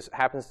speeches,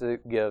 happens to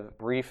give a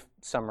brief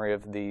summary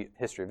of the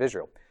history of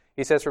Israel.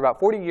 He says, for about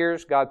 40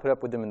 years, God put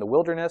up with them in the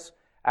wilderness.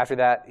 After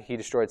that, he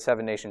destroyed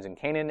 7 nations in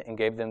Canaan and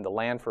gave them the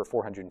land for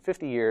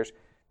 450 years.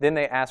 Then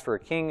they asked for a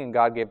king, and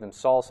God gave them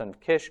Saul, son of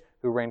Kish,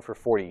 who reigned for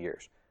 40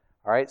 years.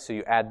 All right, so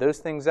you add those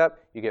things up,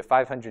 you get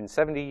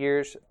 570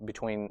 years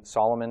between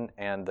Solomon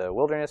and the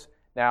wilderness.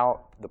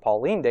 Now, the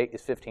Pauline date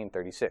is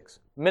 1536,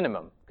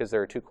 minimum, because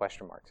there are 2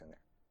 question marks in there.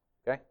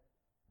 Okay?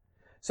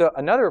 So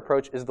another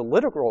approach is the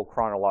literal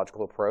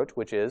chronological approach,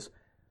 which is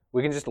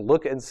we can just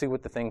look and see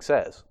what the thing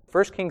says.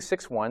 1 Kings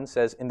 6:1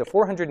 says, in the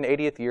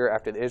 480th year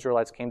after the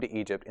Israelites came to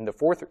Egypt, in the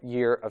 4th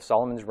year of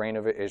Solomon's reign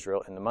over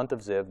Israel, in the month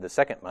of Ziv, the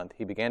 2nd month,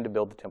 he began to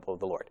build the temple of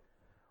the Lord.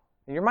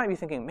 And you might be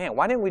thinking, man,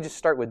 why didn't we just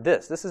start with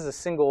this? This is a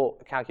single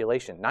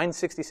calculation.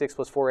 966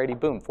 plus 480,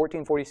 boom,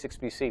 1446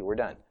 BC, we're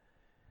done.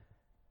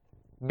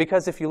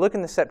 Because if you look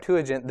in the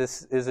Septuagint,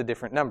 this is a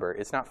different number.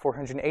 It's not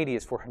 480,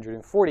 it's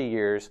 440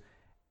 years.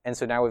 And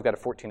so now we've got a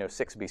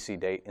 1406 BC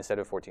date instead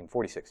of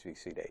 1446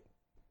 BC date.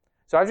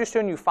 So I've just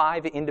shown you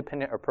 5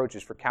 independent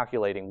approaches for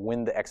calculating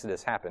when the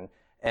Exodus happened,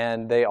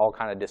 and they all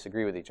kind of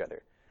disagree with each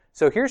other.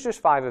 So here's just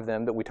 5 of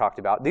them that we talked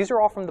about. These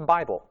are all from the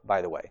Bible,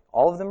 by the way.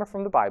 All of them are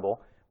from the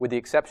Bible, with the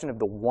exception of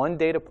the one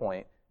data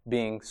point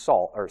being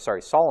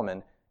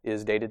Solomon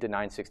is dated to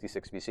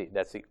 966 BC.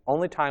 That's the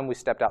only time we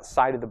stepped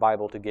outside of the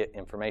Bible to get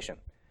information.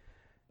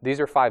 These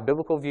are 5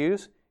 biblical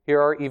views.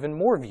 Here are even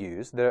more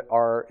views that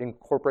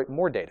incorporate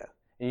more data.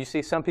 And you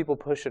see some people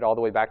push it all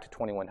the way back to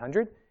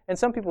 2100, and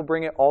some people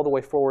bring it all the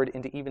way forward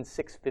into even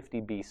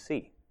 650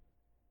 BC.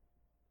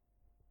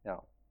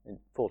 Now, in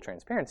full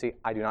transparency,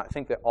 I do not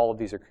think that all of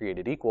these are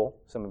created equal.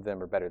 Some of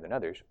them are better than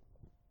others.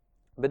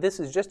 But this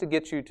is just to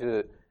get you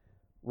to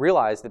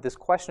realize that this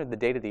question of the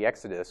date of the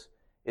Exodus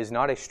is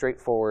not a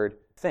straightforward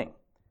thing.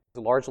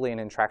 It's largely an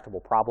intractable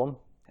problem,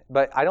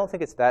 but I don't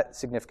think it's that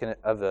significant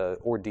of an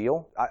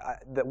ordeal.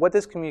 What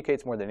this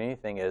communicates more than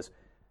anything is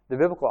the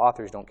biblical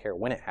authors don't care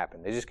when it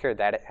happened. They just care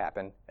that it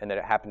happened and that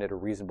it happened at a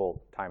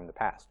reasonable time in the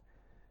past.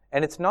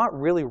 And it's not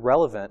really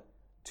relevant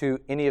to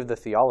any of the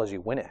theology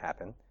when it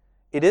happened.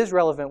 It is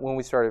relevant when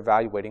we start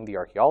evaluating the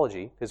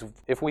archaeology, because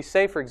if we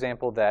say, for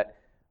example, that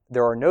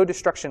there are no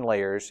destruction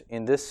layers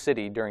in this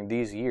city during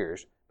these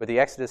years, but the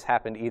Exodus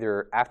happened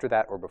either after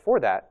that or before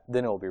that,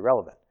 then it will be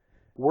relevant.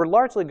 We're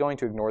largely going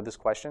to ignore this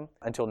question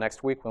until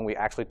next week when we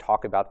actually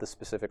talk about the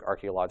specific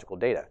archaeological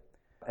data.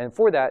 And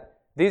for that,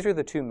 these are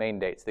the 2 main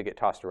dates that get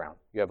tossed around.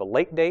 You have a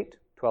late date,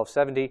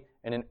 1270,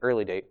 and an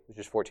early date, which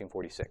is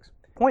 1446.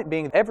 Point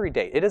being, every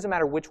date, it doesn't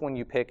matter which one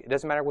you pick, it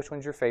doesn't matter which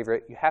one's your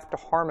favorite, you have to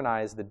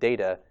harmonize the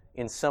data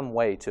in some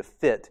way to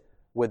fit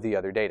with the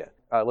other data.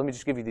 Let me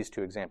just give you these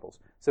 2 examples.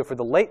 So for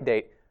the late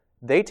date,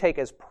 they take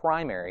as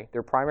primary,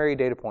 their primary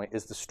data point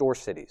is the store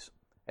cities.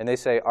 And they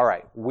say, all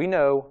right, we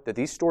know that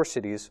these store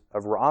cities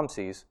of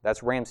Ramses, that's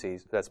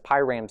Pi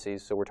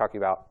Ramses, so we're talking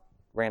about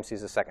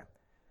Ramses II.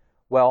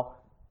 Well,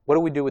 what do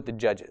we do with the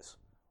judges?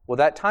 Well,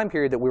 that time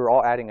period that we were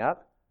all adding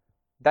up,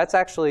 that's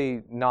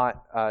actually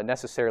not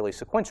necessarily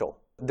sequential.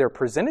 They're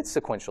presented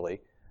sequentially,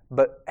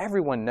 but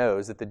everyone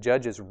knows that the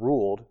judges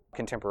ruled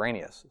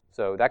contemporaneous.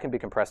 So that can be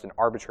compressed an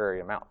arbitrary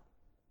amount.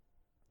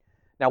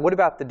 Now, what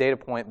about the data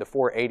point, the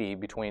 480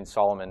 between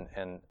Solomon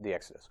and the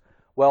Exodus?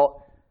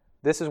 Well,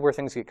 this is where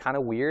things get kind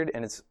of weird,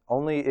 and it's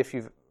only if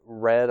you've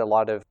read a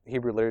lot of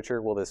Hebrew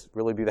literature will this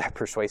really be that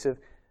persuasive.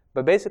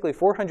 But basically,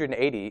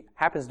 480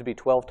 happens to be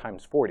 12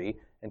 times 40,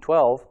 and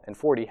 12 and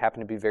 40 happen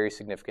to be very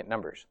significant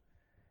numbers.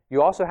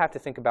 You also have to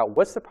think about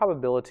what's the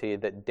probability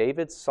that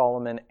David,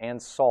 Solomon,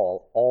 and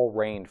Saul all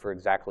reigned for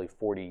exactly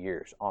 40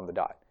 years on the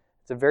dot.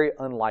 It's a very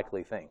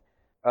unlikely thing.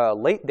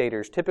 Late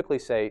daters typically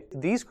say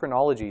these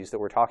chronologies that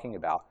we're talking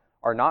about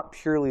are not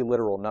purely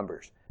literal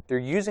numbers. They're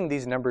using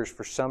these numbers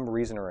for some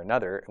reason or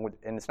another,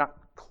 and it's not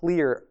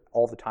clear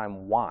all the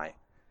time why.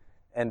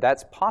 And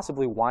that's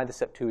possibly why the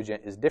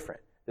Septuagint is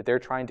different, that they're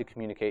trying to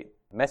communicate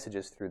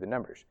messages through the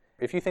numbers.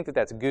 If you think that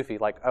that's goofy,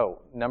 like,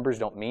 oh, numbers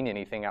don't mean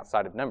anything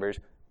outside of numbers,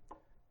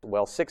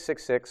 well,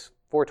 666,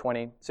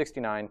 420,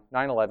 69,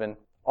 911,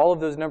 all of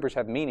those numbers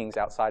have meanings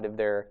outside of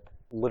their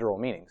literal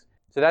meanings.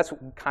 So that's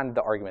kind of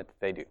the argument that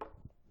they do.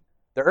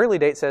 The early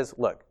date says,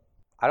 look,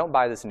 I don't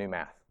buy this new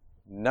math.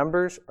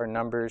 Numbers are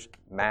numbers,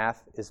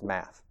 math is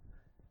math.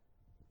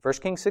 1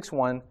 Kings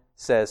 6:1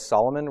 says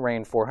Solomon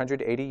reigned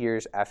 480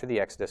 years after the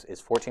Exodus is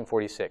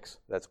 1446.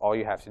 That's all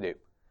you have to do.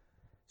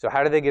 So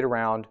how do they get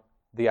around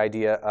the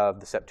idea of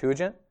the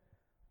Septuagint?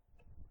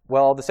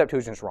 Well, the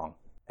Septuagint's wrong.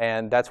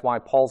 And that's why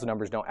Paul's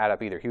numbers don't add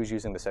up either. He was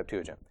using the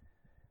Septuagint.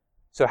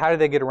 So how do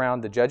they get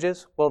around the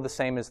judges? Well, the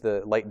same as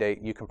the late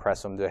date. You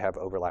compress them to have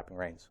overlapping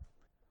reigns.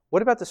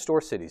 What about the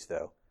store cities,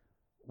 though?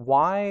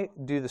 Why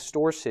do the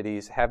store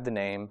cities have the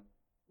name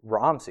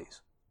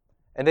Ramses?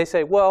 And they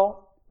say,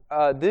 well,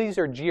 these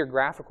are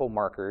geographical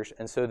markers,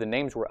 and so the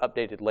names were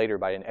updated later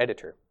by an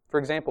editor. For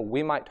example,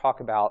 we might talk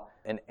about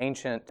an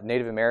ancient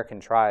Native American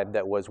tribe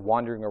that was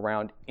wandering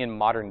around in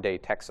modern-day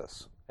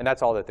Texas. And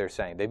that's all that they're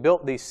saying. They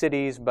built these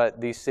cities, but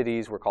these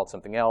cities were called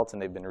something else,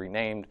 and they've been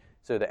renamed,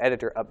 so the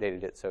editor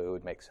updated it so it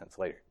would make sense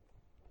later.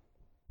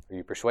 Are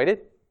you persuaded?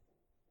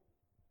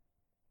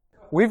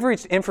 We've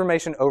reached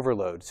information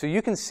overload. So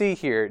you can see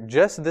here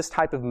just this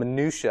type of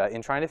minutia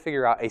in trying to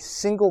figure out a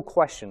single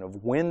question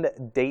of when the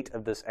date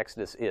of this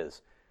Exodus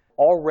is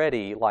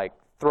already like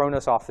thrown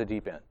us off the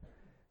deep end.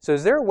 So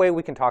is there a way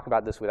we can talk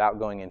about this without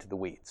going into the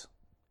weeds?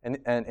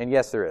 And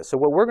yes, there is. So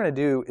what we're going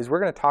to do is we're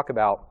going to talk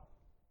about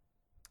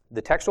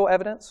the textual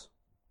evidence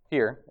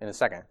here in a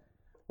second.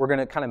 We're going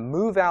to kind of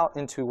move out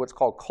into what's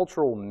called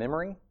cultural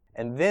memory,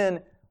 and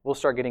then we'll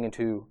start getting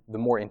into the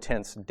more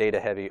intense,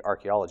 data-heavy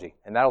archaeology,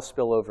 and that'll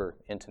spill over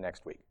into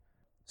next week.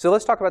 So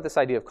let's talk about this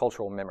idea of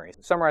cultural memory.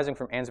 Summarizing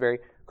from Ansberry,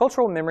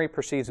 cultural memory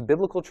perceives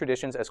biblical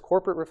traditions as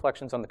corporate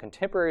reflections on the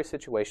contemporary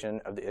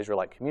situation of the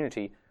Israelite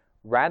community,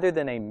 rather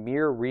than a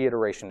mere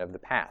reiteration of the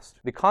past.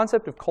 The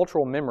concept of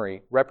cultural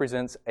memory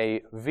represents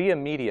a via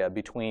media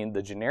between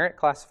the generic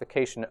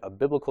classification of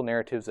biblical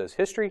narratives as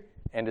history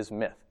and as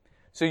myth.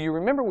 So you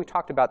remember we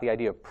talked about the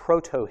idea of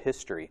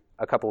proto-history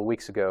a couple of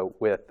weeks ago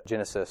with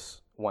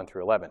Genesis 1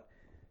 through 11.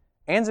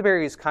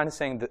 Ansberry is kind of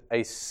saying that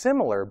a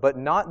similar but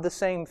not the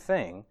same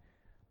thing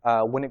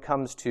when it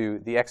comes to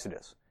the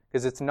Exodus.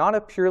 Because it's not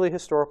a purely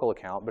historical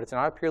account, but it's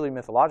not a purely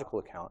mythological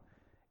account.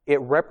 It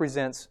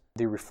represents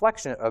the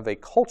reflection of a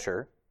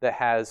culture that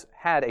has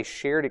had a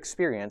shared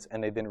experience,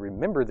 and they then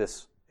remember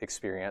this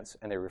experience,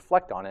 and they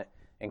reflect on it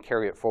and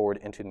carry it forward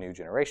into new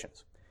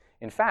generations.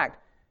 In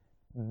fact,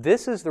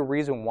 this is the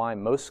reason why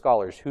most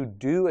scholars who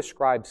do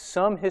ascribe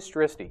some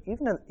historicity,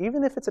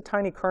 even if it's a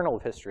tiny kernel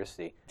of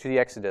historicity, to the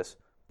Exodus,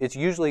 it's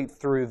usually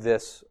through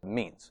this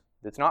means.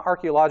 It's not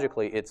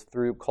archaeologically, it's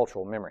through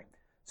cultural memory.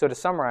 So to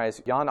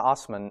summarize, Jan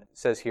Osman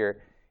says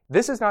here,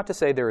 this is not to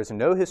say there is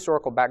no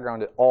historical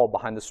background at all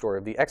behind the story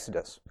of the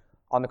Exodus.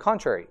 On the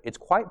contrary, it's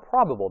quite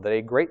probable that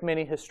a great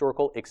many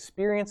historical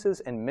experiences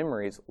and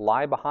memories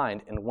lie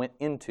behind and went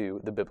into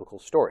the biblical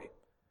story,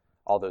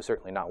 although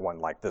certainly not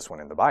one like this one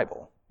in the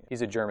Bible.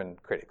 He's a German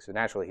critic, so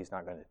naturally he's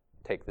not going to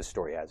take this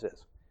story as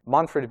is.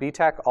 Manfred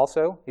Bitak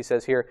also, he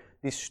says here,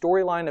 the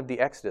storyline of the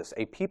Exodus,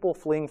 a people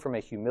fleeing from a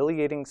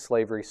humiliating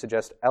slavery,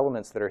 suggests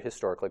elements that are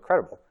historically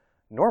credible.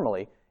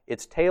 Normally,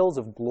 it's tales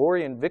of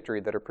glory and victory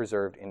that are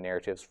preserved in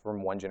narratives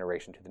from one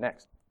generation to the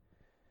next.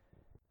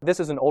 This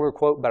is an older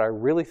quote, but I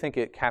really think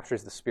it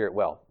captures the spirit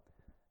well.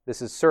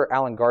 This is Sir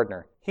Alan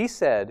Gardner. He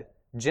said,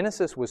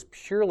 Genesis was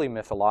purely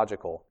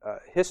mythological.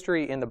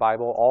 History in the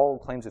Bible, all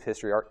claims of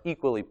history are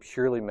equally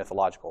purely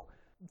mythological.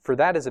 For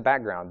that as a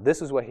background,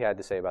 this is what he had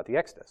to say about the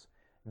Exodus.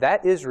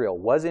 That Israel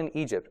was in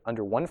Egypt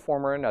under one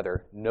form or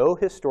another, no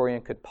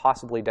historian could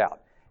possibly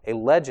doubt. A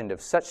legend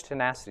of such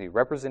tenacity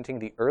representing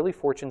the early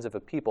fortunes of a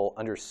people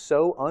under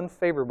so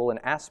unfavorable an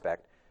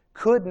aspect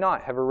could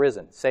not have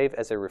arisen, save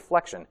as a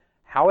reflection,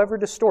 however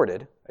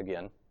distorted,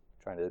 again,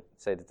 trying to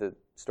say that the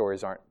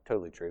stories aren't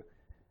totally true,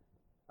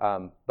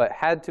 but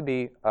had to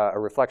be a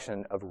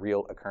reflection of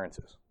real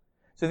occurrences.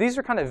 So these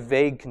are kind of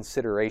vague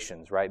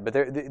considerations, right?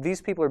 But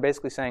these people are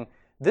basically saying,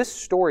 this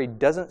story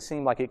doesn't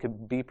seem like it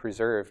could be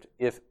preserved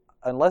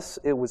unless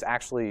it was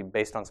actually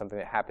based on something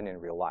that happened in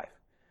real life.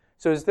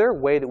 So is there a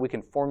way that we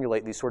can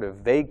formulate these sort of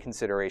vague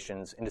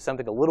considerations into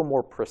something a little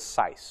more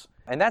precise?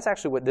 And that's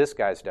actually what this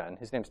guy's done.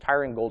 His name's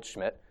Tyrone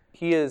Goldschmidt.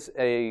 He is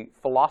a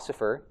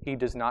philosopher. He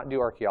does not do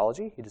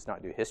archaeology. He does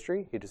not do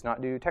history. He does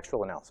not do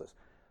textual analysis.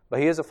 But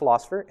he is a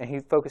philosopher, and he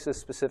focuses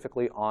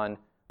specifically on,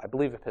 I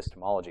believe,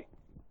 epistemology.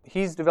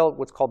 He's developed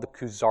what's called the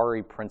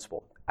Kuzari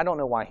principle. I don't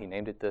know why he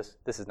named it this.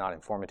 This is not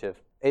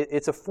informative.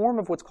 It's a form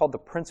of what's called the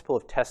principle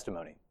of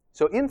testimony.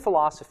 So in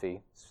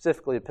philosophy,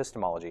 specifically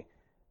epistemology,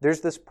 there's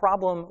this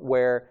problem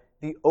where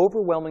the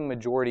overwhelming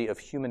majority of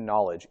human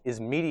knowledge is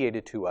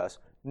mediated to us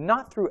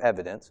not through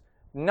evidence,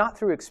 not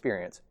through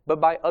experience, but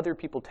by other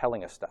people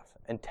telling us stuff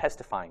and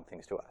testifying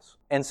things to us.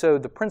 And so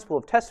the principle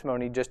of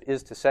testimony just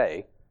is to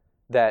say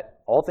that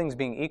all things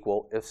being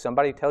equal, if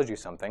somebody tells you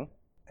something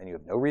and you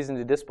have no reason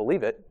to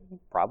disbelieve it, you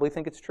probably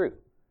think it's true.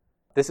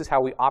 This is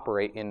how we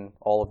operate in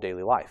all of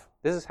daily life.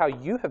 This is how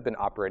you have been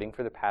operating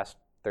for the past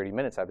 30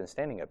 minutes I've been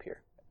standing up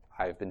here.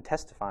 I've been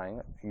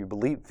testifying. You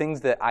believe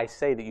things that I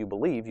say that you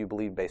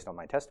believe based on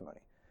my testimony.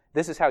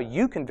 This is how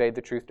you convey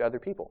the truth to other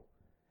people.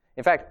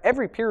 In fact,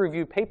 every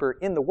peer-reviewed paper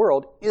in the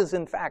world is,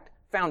 in fact,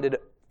 founded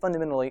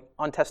fundamentally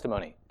on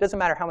testimony. It doesn't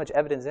matter how much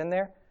evidence is in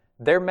there.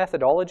 Their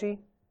methodology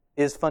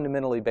is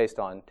fundamentally based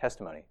on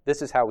testimony.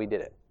 This is how we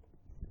did it.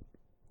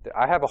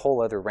 I have a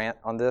whole other rant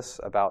on this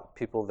about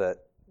people that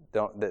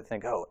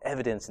think, oh,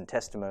 evidence and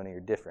testimony are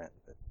different.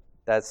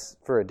 That's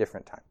for a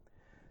different time.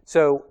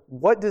 So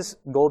what does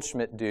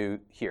Goldschmidt do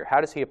here?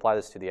 How does he apply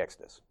this to the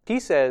Exodus? He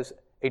says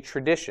a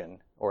tradition,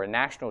 or a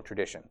national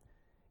tradition,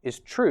 is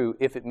true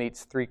if it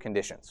meets three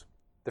conditions.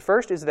 The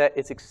first is that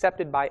it's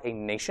accepted by a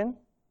nation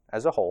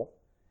as a whole,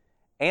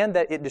 and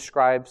that it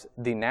describes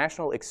the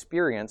national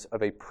experience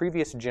of a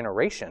previous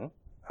generation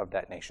of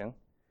that nation,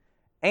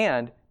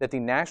 and that the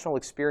national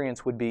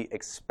experience would be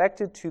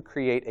expected to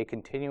create a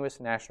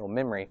continuous national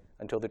memory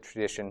until the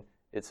tradition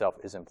itself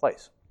is in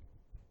place.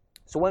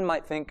 So one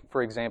might think,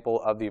 for example,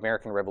 of the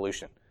American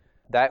Revolution.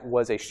 That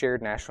was a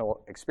shared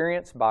national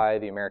experience by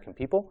the American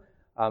people,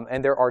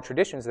 and there are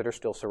traditions that are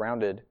still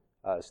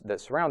that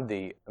surround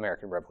the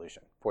American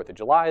Revolution. 4th of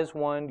July is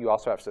one. You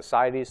also have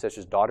societies such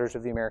as Daughters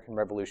of the American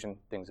Revolution,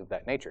 things of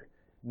that nature.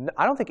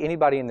 I don't think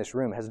anybody in this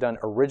room has done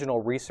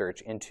original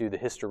research into the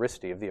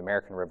historicity of the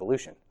American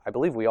Revolution. I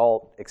believe we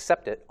all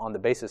accept it on the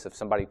basis of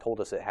somebody told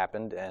us it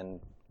happened, and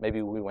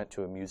maybe we went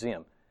to a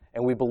museum.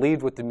 And we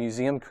believed what the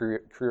museum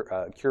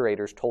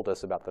curators told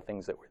us about the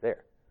things that were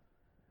there.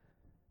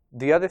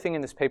 The other thing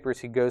in this paper is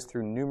he goes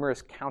through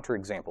numerous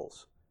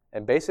counterexamples.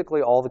 And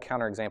basically all the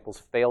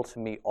counterexamples fail to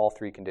meet all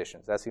three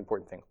conditions. That's the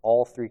important thing.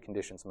 All three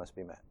conditions must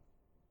be met.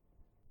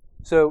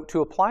 So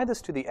to apply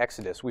this to the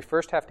Exodus, we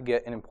first have to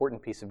get an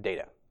important piece of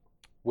data,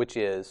 which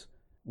is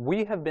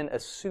we have been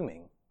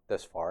assuming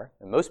thus far,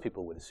 and most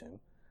people would assume,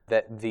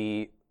 that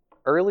the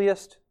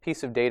earliest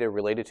piece of data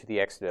related to the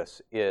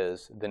Exodus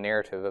is the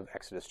narrative of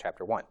Exodus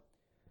chapter 1.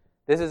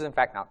 This is in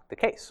fact not the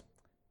case.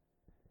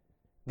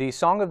 The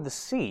Song of the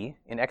Sea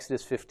in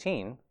Exodus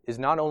 15 is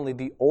not only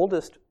the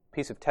oldest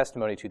piece of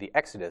testimony to the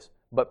Exodus,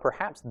 but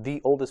perhaps the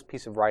oldest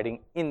piece of writing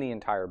in the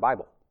entire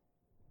Bible.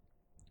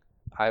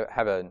 I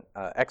have an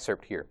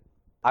excerpt here.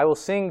 I will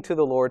sing to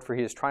the Lord, for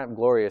he has triumphed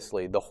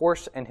gloriously. The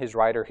horse and his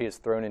rider he has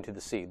thrown into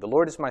the sea. The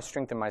Lord is my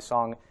strength and my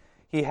song.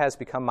 He has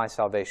become my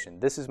salvation.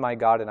 This is my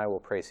God, and I will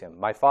praise him.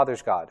 My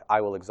father's God,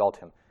 I will exalt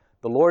him.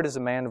 The Lord is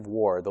a man of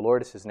war. The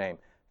Lord is his name.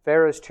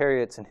 Pharaoh's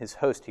chariots and his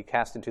host he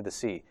cast into the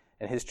sea,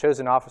 and his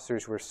chosen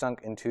officers were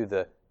sunk into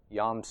the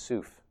Yam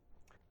Suf.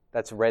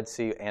 That's Red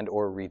Sea and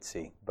or Reed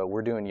Sea, but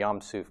we're doing Yam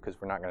Suf because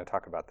we're not going to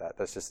talk about that.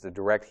 That's just the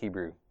direct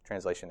Hebrew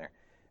translation there.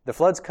 The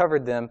floods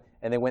covered them,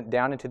 and they went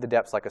down into the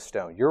depths like a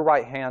stone. Your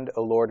right hand,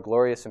 O Lord,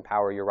 glorious in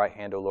power, your right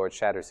hand, O Lord,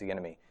 shatters the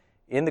enemy.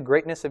 In the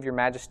greatness of your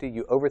majesty,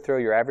 you overthrow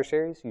your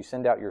adversaries. You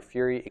send out your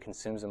fury, it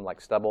consumes them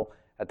like stubble.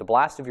 At the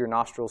blast of your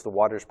nostrils, the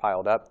waters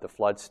piled up, the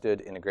floods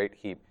stood in a great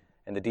heap,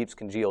 and the deeps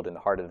congealed in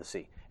the heart of the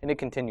sea. And it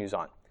continues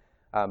on.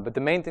 But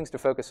the main things to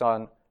focus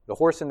on: the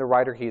horse and the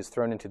rider he is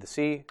thrown into the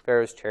sea,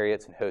 Pharaoh's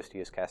chariots and host he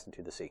is cast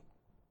into the sea.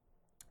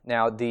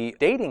 Now, the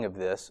dating of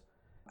this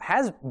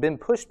has been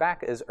pushed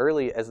back as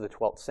early as the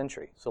 12th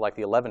century, so like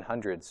the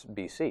 1100s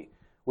BC,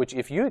 which,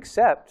 if you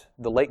accept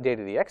the late date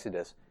of the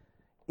Exodus,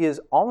 is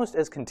almost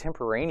as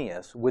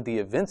contemporaneous with the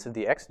events of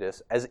the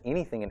Exodus as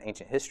anything in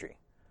ancient history,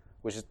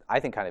 which is, I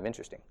think, kind of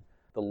interesting.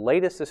 The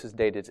latest this is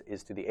dated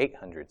is to the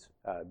 800s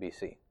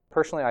BC.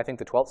 Personally, I think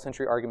the 12th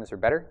century arguments are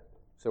better,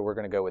 so we're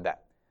going to go with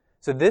that.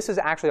 So this is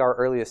actually our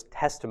earliest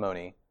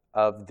testimony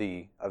of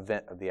the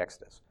event of the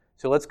Exodus.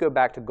 So let's go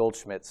back to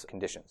Goldschmidt's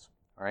conditions.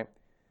 All right.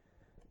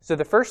 So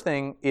the first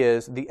thing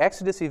is the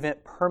Exodus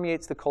event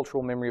permeates the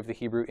cultural memory of the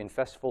Hebrew in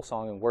festival,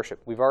 song, and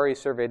worship. We've already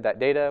surveyed that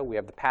data. We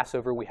have the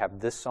Passover, we have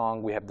this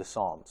song, we have the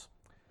Psalms.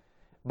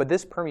 But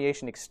this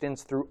permeation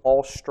extends through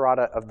all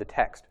strata of the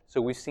text.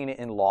 So we've seen it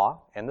in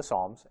law and the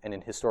Psalms, and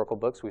in historical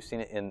books. We've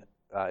seen it in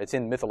it's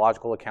in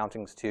mythological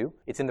accountings too.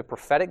 It's in the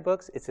prophetic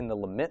books. It's in the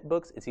lament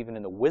books. It's even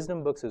in the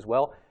wisdom books as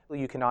well.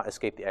 You cannot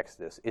escape the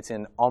Exodus. It's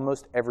in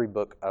almost every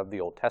book of the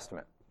Old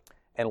Testament.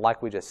 And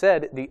like we just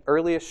said, the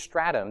earliest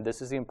stratum,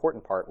 this is the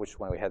important part, which is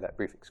why we had that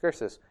brief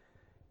excursus,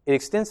 it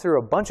extends through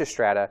a bunch of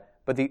strata,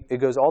 but it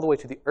goes all the way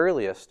to the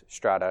earliest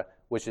strata,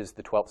 which is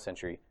the 12th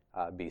century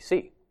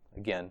BC.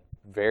 Again,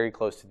 very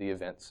close to the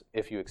events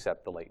if you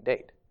accept the late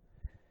date.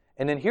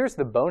 And then here's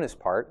the bonus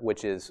part,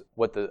 which is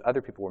what the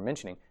other people were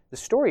mentioning. The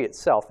story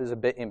itself is a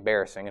bit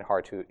embarrassing and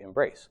hard to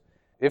embrace.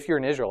 If you're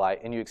an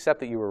Israelite and you accept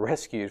that you were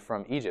rescued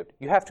from Egypt,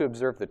 you have to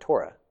observe the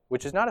Torah,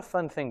 which is not a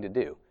fun thing to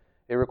do.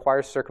 It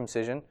requires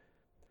circumcision.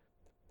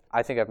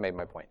 I think I've made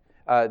my point.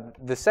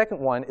 The second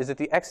one is that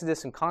the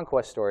Exodus and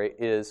conquest story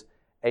is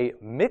a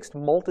mixed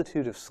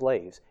multitude of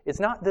slaves. It's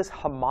not this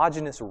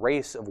homogeneous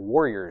race of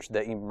warriors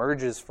that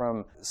emerges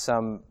from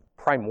some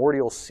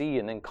primordial sea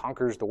and then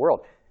conquers the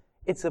world.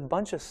 It's a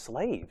bunch of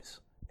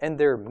slaves, and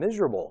they're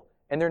miserable,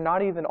 and they're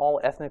not even all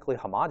ethnically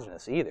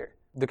homogeneous either.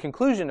 The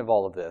conclusion of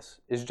all of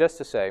this is just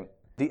to say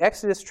the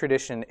Exodus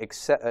tradition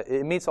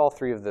it meets all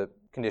three of the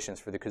conditions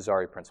for the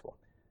Kuzari principle.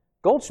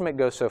 Goldschmidt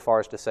goes so far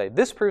as to say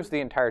this proves the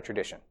entire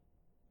tradition.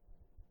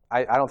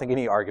 I don't think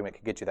any argument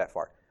could get you that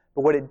far.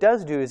 But what it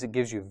does do is it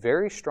gives you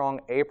very strong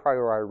a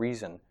priori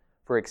reason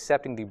for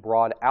accepting the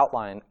broad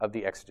outline of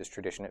the Exodus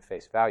tradition at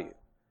face value.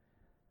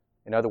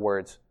 In other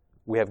words,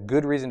 we have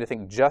good reason to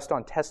think just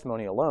on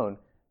testimony alone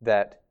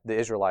that the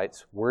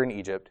Israelites were in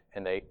Egypt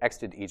and they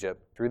exited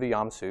Egypt through the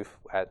Yam Suf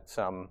at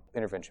some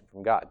intervention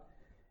from God.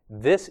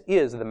 This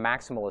is the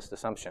maximalist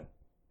assumption.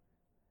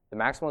 The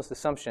maximalist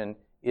assumption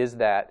is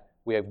that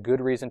we have good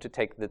reason to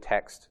take the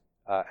text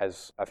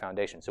as a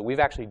foundation. So we've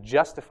actually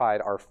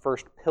justified our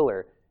first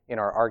pillar in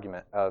our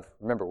argument of,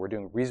 remember, we're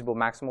doing reasonable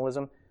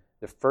maximalism.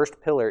 The first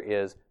pillar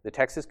is the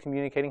text is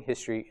communicating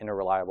history in a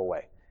reliable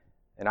way.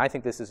 And I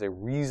think this is a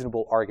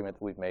reasonable argument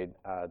that we've made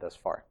thus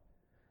far.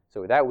 So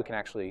with that, we can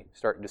actually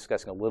start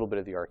discussing a little bit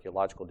of the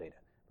archaeological data.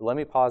 But let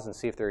me pause and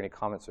see if there are any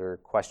comments or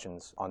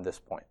questions on this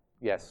point.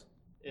 Yes?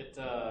 It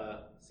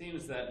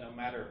seems that no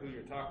matter who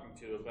you're talking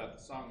to about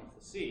the Song of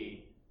the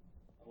Sea,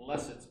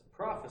 unless it's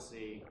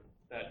prophecy,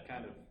 that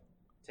kind of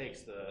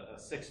takes the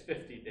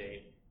 650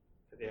 date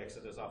for the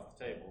Exodus off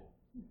the table.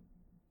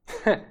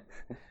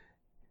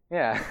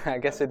 Yeah, I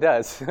guess it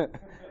does.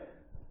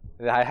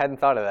 I hadn't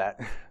thought of that.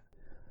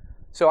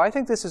 So I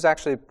think this is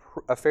actually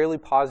a fairly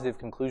positive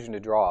conclusion to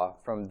draw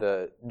from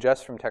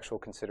just from textual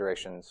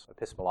considerations,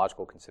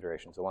 epistemological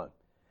considerations alone.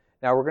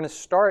 Now we're going to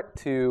start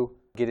to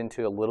get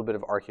into a little bit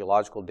of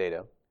archaeological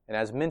data. And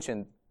as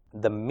mentioned,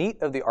 the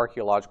meat of the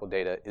archaeological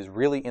data is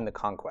really in the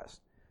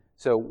conquest.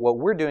 So what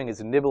we're doing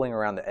is nibbling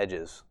around the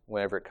edges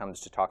whenever it comes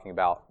to talking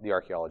about the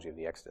archaeology of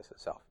the Exodus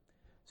itself.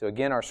 So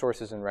again, our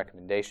sources and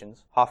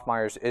recommendations.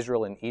 Hoffmeier's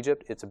Israel in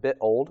Egypt. It's a bit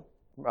old.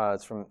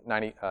 It's from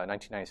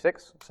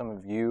 1996. Some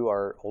of you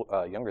are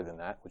younger than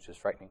that, which is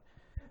frightening.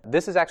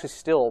 This is actually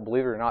still,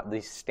 believe it or not,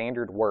 the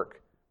standard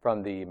work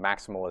from the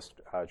maximalist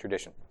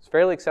tradition. It's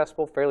fairly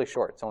accessible, fairly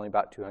short. It's only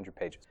about 200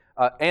 pages.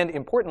 And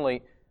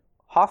importantly,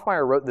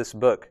 Hoffmeier wrote this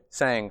book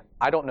saying,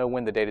 I don't know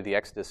when the date of the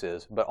Exodus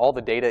is, but all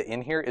the data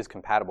in here is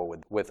compatible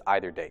with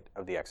either date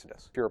of the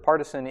Exodus. If you're a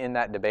partisan in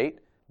that debate,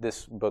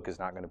 this book is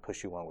not going to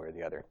push you one way or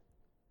the other.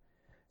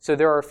 So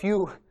there are a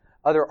few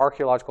other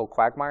archaeological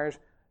quagmires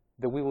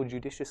that we will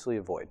judiciously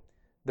avoid.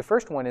 The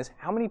first one is,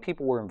 how many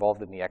people were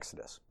involved in the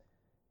Exodus?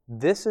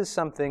 This is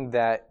something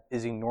that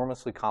is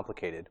enormously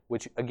complicated,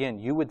 which, again,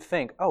 you would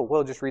think, oh,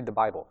 well, just read the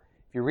Bible.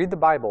 If you read the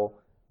Bible,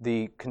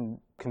 the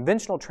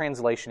conventional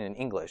translation in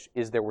English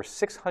is there were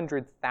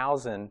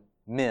 600,000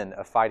 men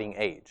of fighting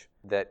age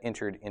that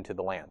entered into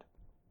the land.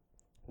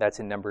 That's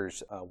in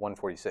Numbers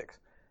 146.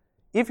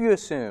 If you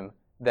assume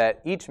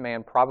that each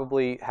man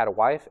probably had a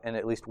wife and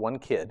at least one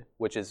kid,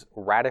 which is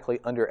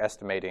radically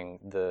underestimating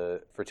the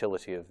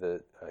fertility of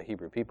the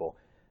Hebrew people,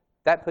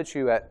 that puts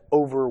you at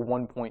over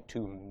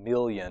 1.2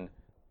 million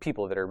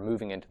people that are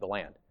moving into the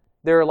land.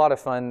 There are a lot of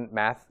fun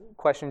math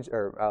questions,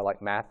 or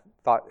like math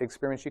thought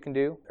experiments you can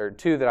do, or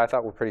two that I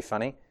thought were pretty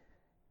funny.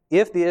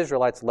 If the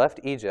Israelites left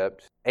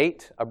Egypt,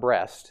 ate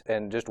abreast,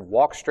 and just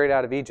walked straight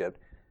out of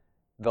Egypt,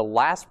 the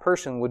last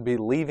person would be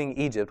leaving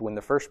Egypt when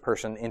the first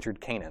person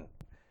entered Canaan.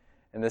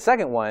 And the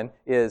second one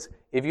is,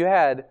 if you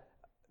had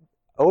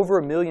over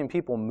 1 million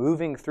people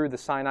moving through the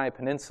Sinai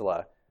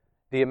Peninsula,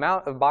 the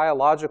amount of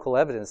biological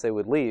evidence they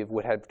would leave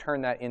would have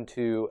turned that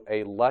into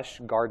a lush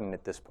garden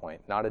at this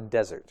point, not a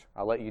desert.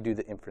 I'll let you do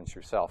the inference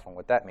yourself on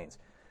what that means.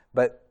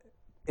 But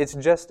it's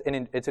just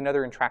it's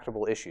another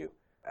intractable issue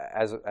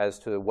as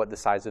to what the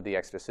size of the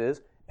Exodus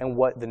is and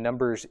what the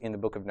numbers in the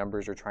book of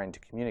Numbers are trying to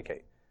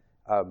communicate.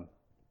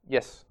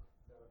 Yes?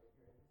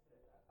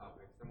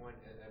 Someone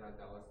at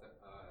Dallas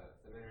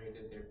Seminary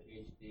did their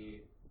PhD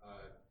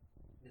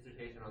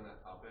dissertation on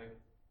that topic.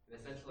 And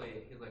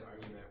essentially, his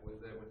argument was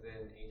that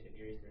within ancient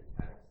Near Eastern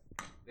texts,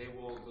 they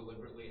will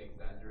deliberately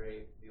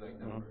exaggerate the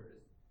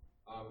numbers.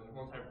 And the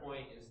whole entire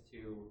point is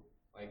to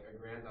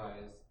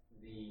aggrandize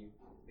the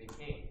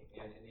king.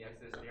 And in the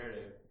Exodus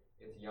narrative,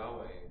 it's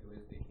Yahweh who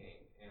is the king.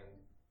 And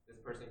this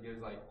person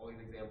gives all these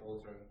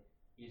examples from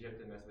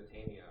Egypt and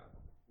Mesopotamia,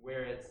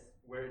 where it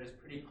is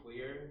pretty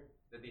clear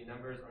that the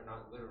numbers are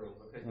not literal,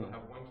 because you'll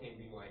have one king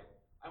being like,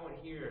 I went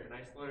here and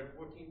I slaughtered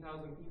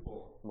 14,000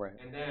 people. Right.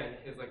 And then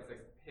his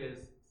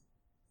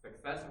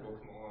successor will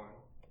come along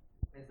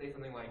and say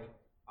something like,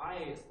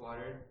 I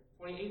slaughtered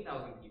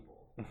 28,000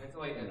 people. And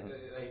so and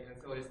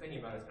so just thinking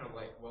about it, it's kind of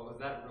like, well, is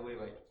that really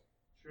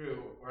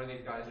true, or are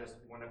these guys just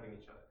one-upping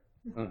each other?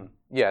 Mm-hmm.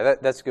 Yeah,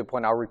 that's a good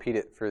point. I'll repeat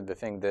it for the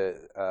thing.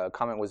 The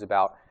comment was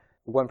about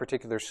one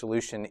particular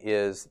solution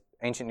is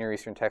ancient Near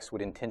Eastern texts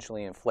would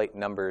intentionally inflate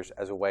numbers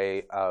as a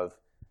way of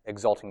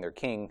exalting their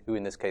king, who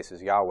in this case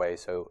is Yahweh,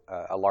 so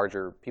a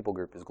larger people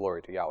group is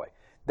glory to Yahweh.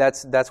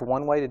 That's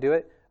one way to do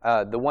it.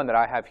 The one that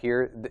I have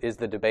here is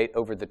the debate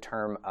over the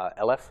term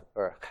Eleph,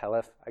 or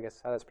Chelef, I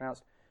guess how that's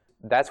pronounced.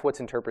 That's what's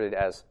interpreted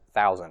as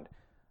 1,000.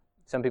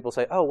 Some people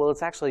say, oh, well,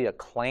 it's actually a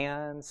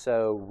clan,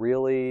 so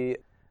really...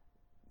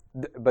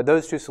 But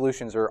those two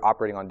solutions are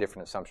operating on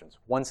different assumptions.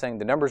 One saying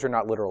the numbers are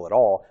not literal at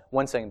all.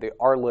 One saying they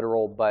are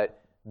literal,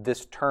 but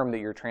this term that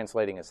you're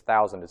translating as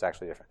 1,000 is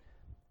actually different.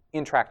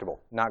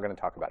 Intractable. Not going to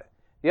talk about it.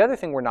 The other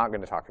thing we're not going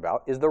to talk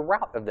about is the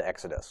route of the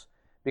Exodus,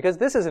 because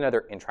this is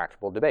another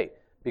intractable debate,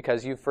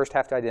 because you first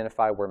have to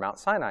identify where Mount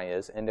Sinai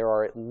is, and there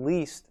are at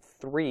least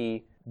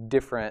 3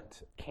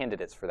 different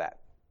candidates for that.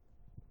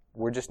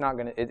 We're just not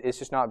going to, it's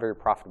just not very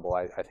profitable,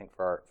 I think,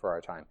 for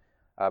our time.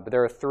 But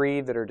there are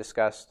 3 that are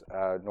discussed,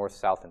 north,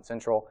 south, and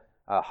central.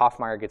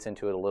 Hoffmeyer gets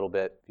into it a little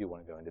bit if you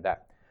want to go into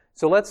that.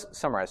 So let's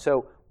summarize.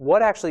 So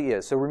what actually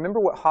is? So remember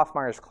what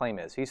Hoffmeyer's claim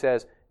is. He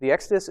says, the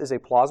Exodus is a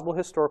plausible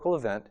historical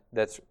event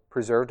that's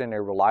preserved in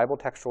a reliable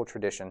textual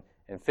tradition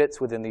and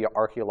fits within the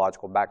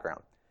archaeological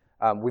background.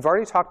 We've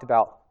already talked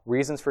about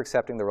reasons for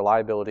accepting the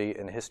reliability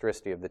and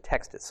historicity of the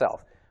text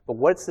itself. But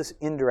what's this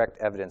indirect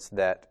evidence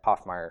that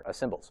Hoffmeyer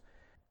assembles?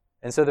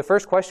 And so the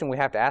first question we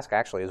have to ask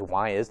actually is,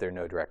 why is there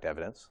no direct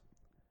evidence?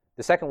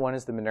 The second one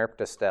is the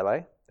Merneptah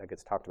Stele. That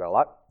gets talked about a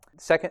lot.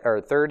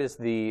 Third is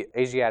the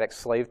Asiatic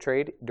slave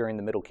trade during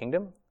the Middle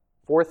Kingdom.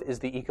 Fourth is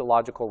the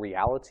ecological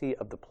reality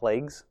of the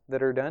plagues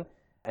that are done.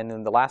 And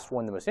then the last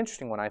one, the most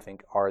interesting one, I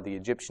think, are the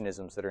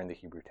Egyptianisms that are in the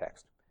Hebrew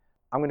text.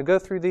 I'm going to go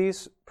through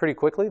these pretty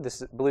quickly.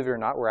 This is, believe it or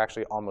not, we're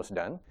actually almost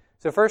done.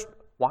 So first,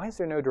 why is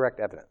there no direct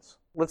evidence?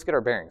 Let's get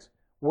our bearings.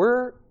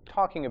 We're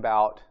talking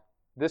about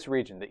this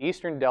region, the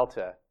Eastern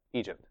Delta,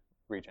 Egypt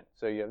region.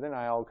 So you have the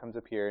Nile, comes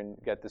up here, and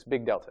you get this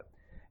big delta.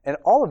 And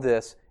all of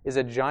this is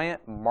a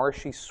giant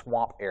marshy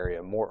swamp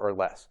area, more or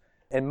less.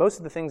 And most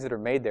of the things that are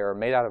made there are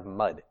made out of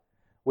mud,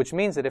 which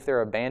means that if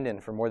they're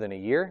abandoned for more than a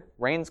year,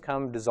 rains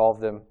come, dissolve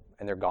them,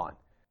 and they're gone.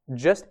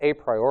 Just a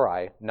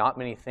priori, not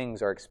many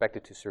things are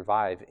expected to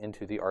survive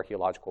into the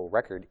archaeological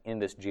record in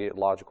this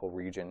geographical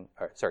region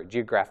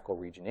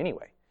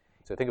anyway.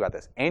 So think about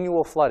this.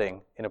 Annual flooding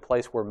in a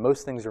place where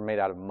most things are made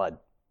out of mud.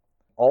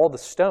 All the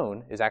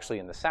stone is actually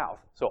in the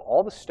south. So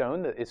all the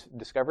stone that is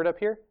discovered up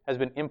here has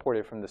been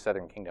imported from the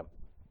southern kingdom.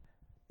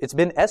 It's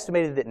been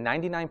estimated that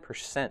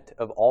 99%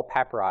 of all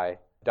papyri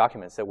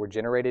documents that were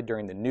generated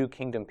during the New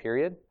Kingdom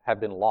period have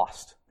been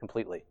lost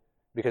completely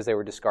because they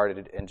were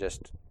discarded and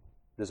just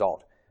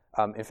dissolved.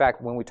 In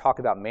fact, when we talk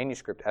about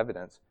manuscript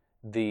evidence,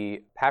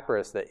 the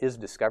papyrus that is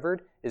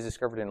discovered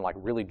in like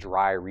really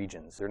dry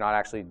regions. They're not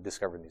actually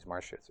discovered in these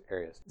marshy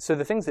areas. So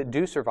the things that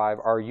do survive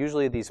are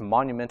usually these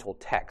monumental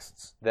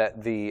texts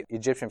that the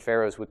Egyptian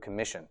pharaohs would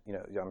commission. You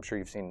know, I'm sure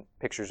you've seen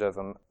pictures of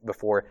them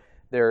before.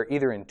 They're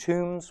either in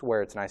tombs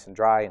where it's nice and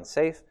dry and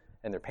safe,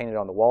 and they're painted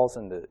on the walls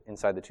and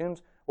inside the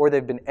tombs, or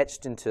they've been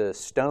etched into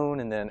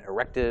stone and then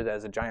erected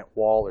as a giant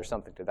wall or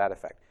something to that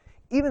effect.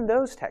 Even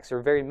those texts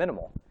are very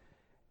minimal.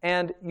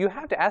 And you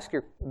have to ask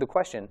the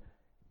question,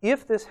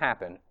 if this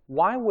happened,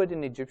 why would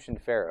an Egyptian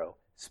pharaoh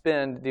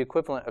spend the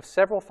equivalent of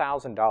several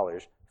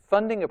 $1,000s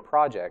funding a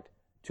project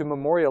to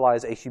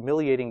memorialize a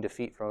humiliating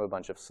defeat from a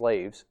bunch of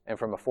slaves and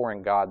from a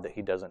foreign god that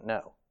he doesn't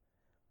know?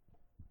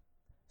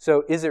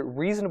 So is it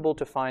reasonable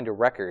to find a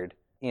record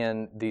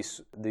in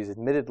these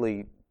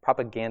admittedly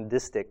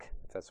propagandistic,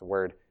 if that's a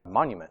word,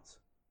 monuments?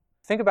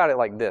 Think about it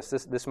like this.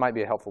 This might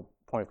be a helpful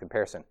point of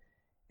comparison.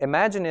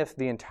 Imagine if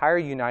the entire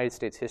United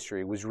States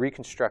history was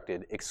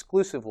reconstructed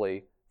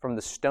exclusively from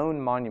the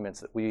stone monuments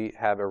that we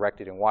have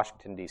erected in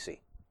Washington,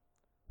 D.C.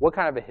 What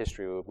kind of a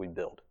history would we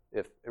build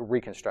if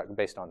reconstruct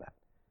based on that?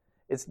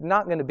 It's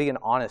not going to be an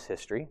honest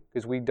history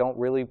because we don't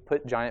really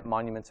put giant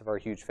monuments of our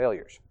huge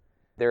failures.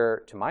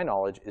 There, to my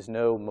knowledge, is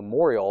no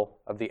memorial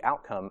of the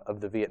outcome of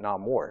the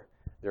Vietnam War.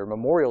 There are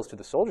memorials to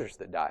the soldiers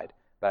that died,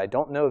 but I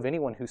don't know of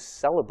anyone who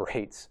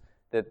celebrates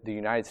that the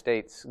United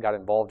States got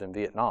involved in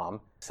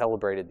Vietnam,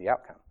 celebrated the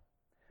outcome.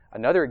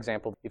 Another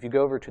example, if you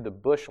go over to the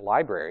Bush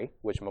Library,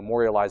 which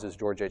memorializes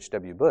George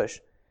H.W. Bush,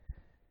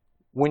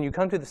 when you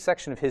come to the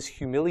section of his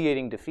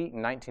humiliating defeat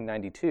in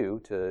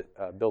 1992 to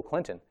Bill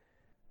Clinton,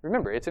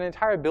 remember, it's an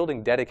entire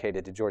building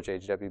dedicated to George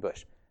H.W.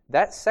 Bush.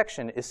 That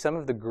section is some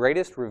of the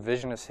greatest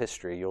revisionist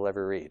history you'll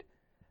ever read,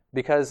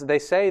 because they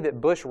say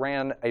that Bush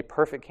ran a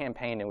perfect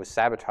campaign and was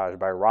sabotaged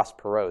by Ross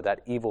Perot,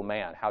 that evil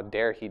man. How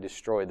dare he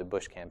destroy the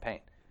Bush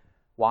campaign?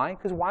 Why?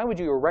 Because why would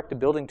you erect a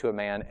building to a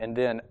man and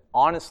then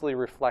honestly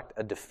reflect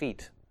a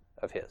defeat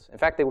of his? In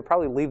fact, they would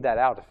probably leave that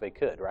out if they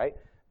could, right?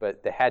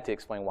 But they had to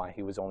explain why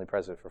he was only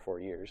president for 4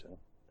 years, and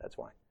that's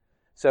why.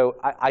 So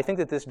I think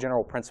that this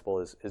general principle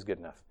is good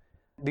enough.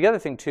 The other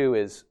thing, too,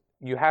 is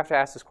you have to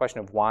ask this question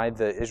of why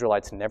the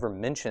Israelites never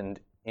mentioned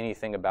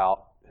anything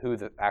about who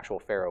the actual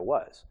Pharaoh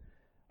was.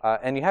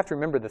 And you have to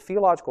remember the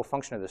theological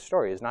function of the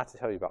story is not to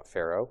tell you about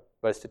Pharaoh,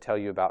 but it's to tell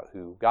you about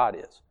who God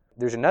is.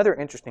 There's another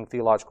interesting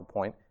theological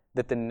point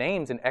that the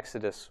names in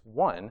Exodus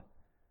 1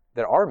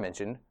 that are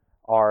mentioned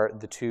are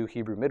the 2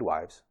 Hebrew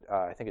midwives.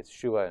 I think it's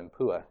Shua and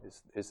Pua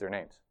is their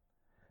names.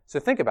 So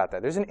think about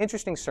that. There's an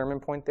interesting sermon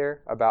point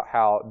there about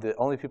how the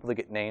only people that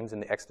get names in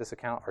the Exodus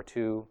account are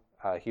 2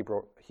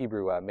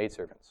 Hebrew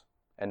maidservants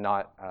and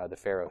not the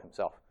Pharaoh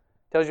himself.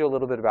 Tells you a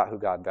little bit about who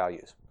God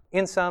values.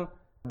 In sum,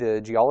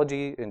 the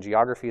geology and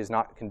geography is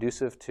not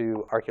conducive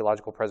to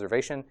archaeological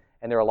preservation,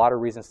 and there are a lot of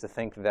reasons to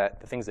think that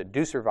the things that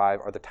do survive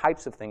are the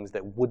types of things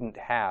that wouldn't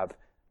have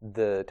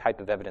the type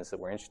of evidence that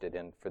we're interested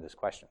in for this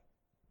question.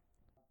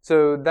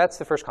 So that's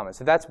the first comment.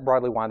 So that's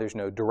broadly why there's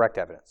no direct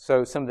evidence.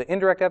 So some of the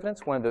indirect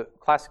evidence, one of the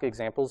classic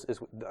examples is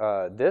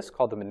this,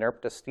 called the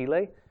Merneptah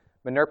Stele.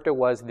 Merneptah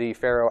was the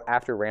pharaoh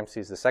after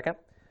Ramses II,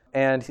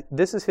 and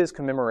this is his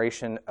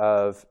commemoration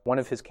of one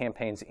of his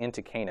campaigns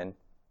into Canaan.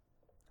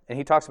 And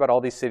he talks about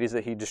all these cities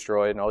that he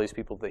destroyed and all these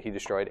people that he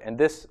destroyed. And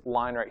this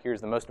line right here is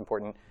the most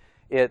important.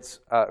 It's,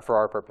 for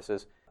our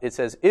purposes, it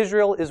says,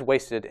 "Israel is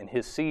wasted and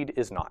his seed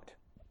is not."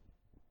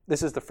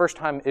 This is the first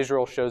time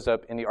Israel shows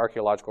up in the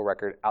archaeological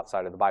record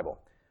outside of the Bible.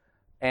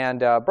 And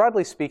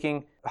broadly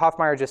speaking,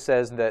 Hoffmeyer just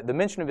says that the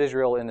mention of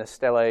Israel in the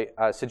stele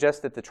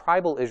suggests that the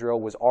tribal Israel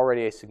was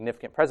already a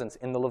significant presence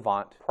in the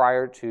Levant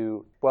prior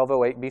to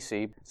 1208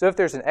 BC. So if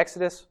there's an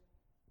Exodus,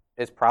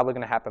 it's probably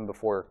going to happen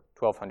before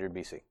 1200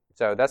 BC.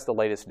 So that's the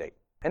latest date.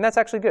 And that's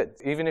actually good.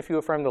 Even if you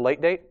affirm the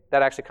late date,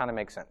 that actually kind of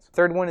makes sense.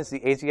 Third one is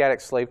the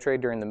Asiatic slave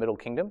trade during the Middle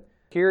Kingdom.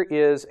 Here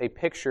is a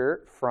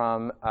picture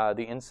from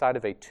the inside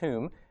of a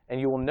tomb. And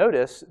you will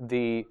notice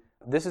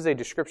this is a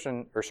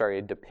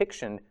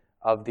depiction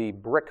of the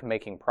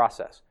brick-making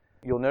process.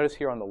 You'll notice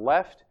here on the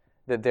left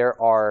that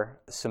there are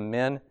some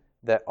men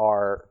that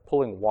are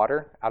pulling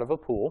water out of a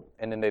pool,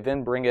 and then they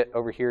then bring it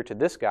over here to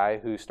this guy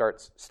who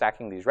starts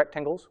stacking these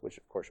rectangles, which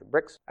of course are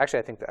bricks. Actually,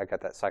 I think that I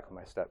got that cycle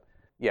messed up.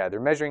 Yeah,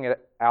 they're measuring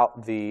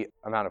out the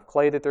amount of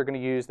clay that they're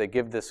going to use. They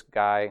give this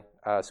guy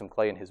some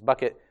clay in his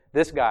bucket.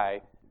 This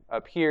guy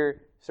up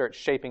here starts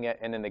shaping it,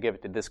 and then they give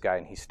it to this guy,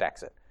 and he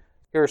stacks it.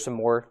 Here are some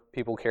more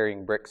people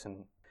carrying bricks.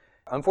 And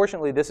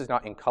unfortunately, this is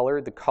not in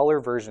color. The color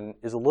version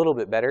is a little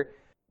bit better.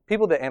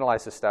 People that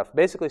analyze this stuff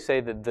basically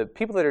say that the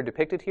people that are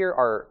depicted here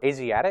are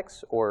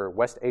Asiatics or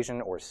West Asian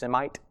or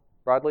Semite,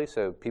 broadly,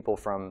 so people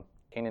from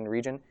Canaan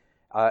region.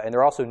 And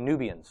they're also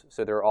Nubians,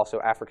 so there are also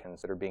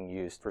Africans that are being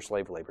used for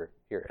slave labor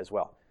here as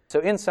well. So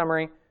in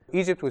summary,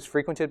 Egypt was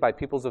frequented by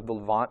peoples of the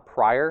Levant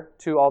prior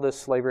to all this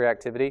slavery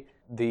activity.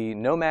 The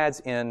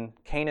nomads in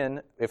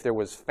Canaan, if there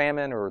was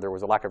famine or there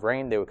was a lack of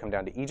rain, they would come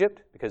down to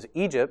Egypt because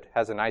Egypt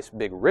has a nice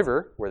big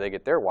river where they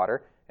get their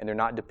water, and they're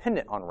not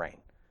dependent on rain,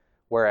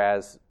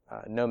 whereas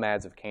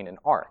nomads of Canaan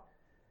are.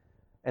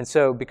 And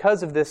so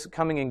because of this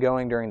coming and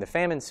going during the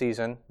famine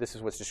season, this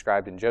is what's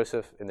described in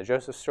the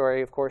Joseph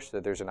story, of course,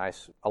 that there's a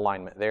nice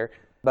alignment there.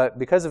 But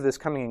because of this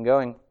coming and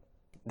going,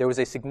 there was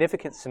a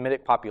significant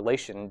Semitic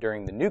population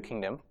during the New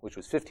Kingdom, which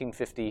was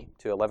 1550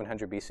 to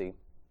 1100 BC.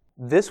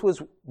 This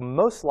was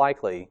most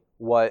likely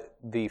what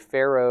the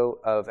Pharaoh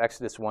of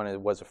Exodus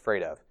 1 was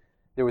afraid of.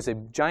 There was a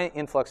giant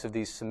influx of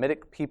these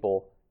Semitic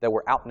people that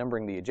were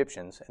outnumbering the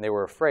Egyptians, and they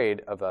were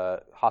afraid of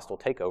a hostile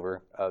takeover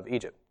of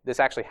Egypt. This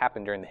actually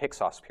happened during the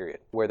Hyksos period,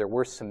 where there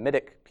were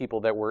Semitic people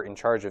that were in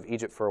charge of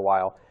Egypt for a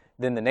while.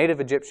 Then the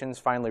native Egyptians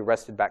finally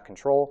wrested back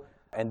control,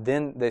 and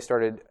then they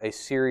started a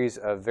series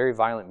of very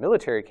violent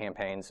military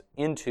campaigns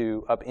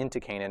up into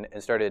Canaan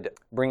and started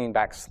bringing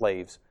back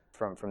slaves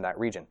from that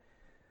region,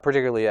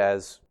 particularly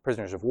as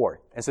prisoners of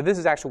war. And so this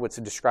is actually what's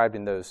described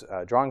in those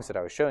drawings that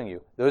I was showing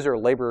you. Those are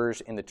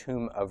laborers in the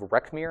tomb of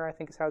Rekhmir, I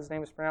think is how his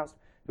name is pronounced,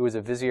 who was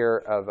a vizier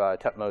of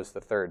Thutmose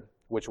III,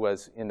 which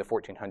was in the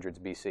 1400s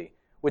BC,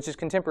 which is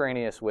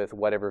contemporaneous with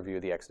whatever view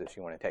of the Exodus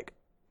you want to take.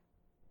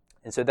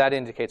 And so that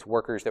indicates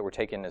workers that were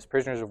taken as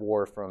prisoners of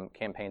war from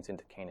campaigns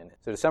into Canaan.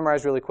 So to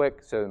summarize really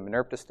quick, so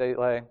Merneptah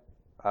Stele,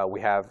 we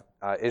have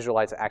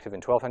Israelites active in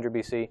 1200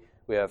 BC.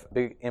 We have a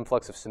big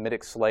influx of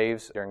Semitic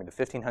slaves during the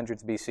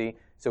 1500s BC.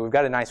 So we've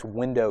got a nice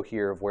window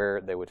here of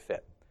where they would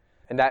fit.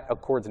 And that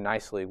accords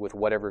nicely with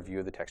whatever view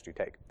of the text you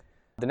take.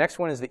 The next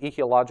one is the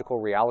ecological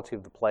reality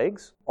of the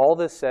plagues. All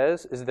this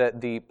says is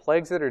that the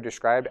plagues that are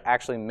described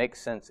actually make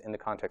sense in the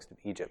context of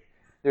Egypt.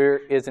 There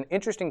is an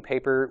interesting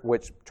paper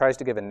which tries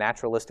to give a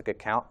naturalistic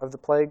account of the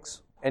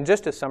plagues. And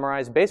just to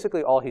summarize,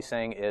 basically all he's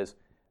saying is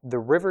the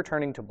river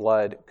turning to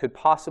blood could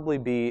possibly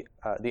be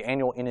the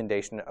annual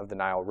inundation of the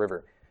Nile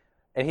River.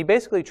 And he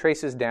basically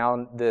traces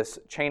down this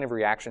chain of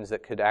reactions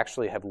that could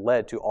actually have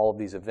led to all of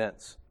these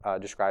events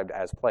described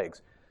as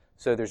plagues.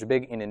 So there's a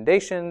big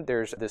inundation.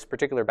 There's this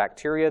particular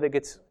bacteria that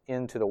gets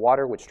into the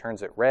water, which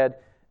turns it red.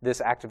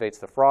 This activates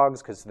the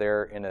frogs because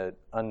they're in an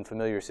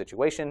unfamiliar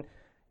situation.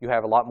 You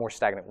have a lot more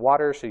stagnant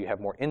water, so you have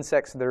more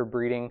insects that are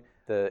breeding.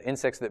 The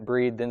insects that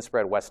breed then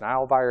spread West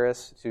Nile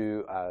virus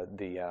to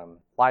the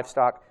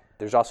livestock.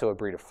 There's also a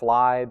breed of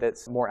fly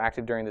that's more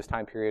active during this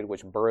time period,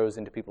 which burrows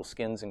into people's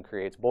skins and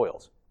creates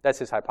boils. That's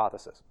his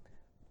hypothesis.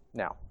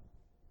 Now,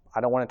 I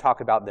don't want to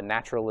talk about the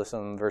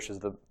naturalism versus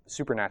the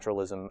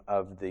supernaturalism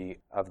of the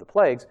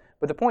plagues,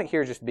 but the point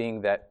here just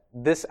being that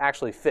this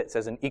actually fits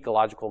as an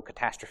ecological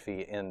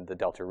catastrophe in the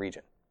Delta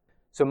region.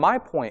 So my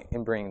point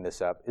in bringing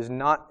this up is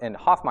not, and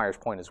Hoffmeyer's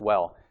point as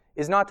well,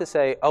 is not to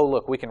say, oh,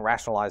 look, we can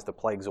rationalize the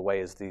plagues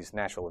away as these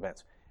natural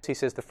events. He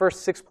says the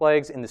first 6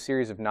 plagues in the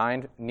series of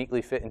 9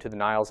 neatly fit into the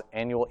Nile's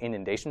annual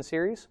inundation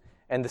series,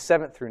 And the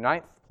 7th through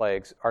 9th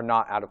plagues are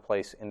not out of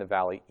place in the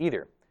valley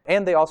either.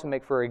 And they also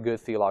make for a good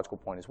theological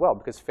point as well,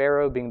 because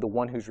Pharaoh, being the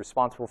one who's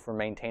responsible for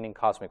maintaining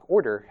cosmic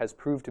order, has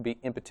proved to be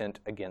impotent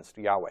against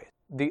Yahweh.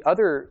 The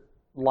other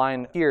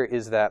line here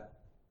is that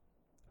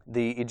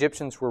the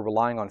Egyptians were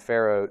relying on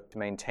Pharaoh to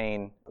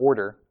maintain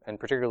order, and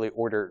particularly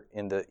order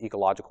in the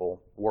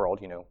ecological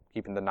world,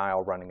 keeping the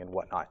Nile running and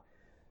whatnot.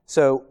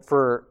 So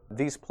for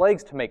these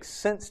plagues to make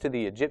sense to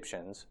the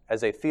Egyptians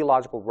as a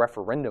theological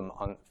referendum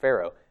on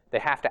Pharaoh, they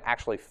have to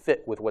actually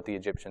fit with what the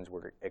Egyptians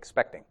were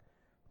expecting.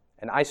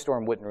 An ice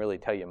storm wouldn't really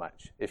tell you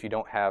much if you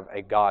don't have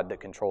a god that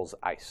controls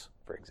ice,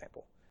 for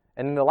example.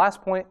 And then the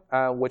last point,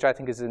 which I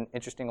think is an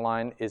interesting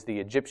line, is the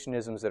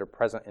Egyptianisms that are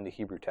present in the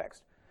Hebrew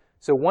text.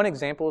 So one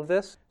example of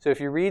this, so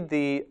if you read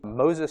the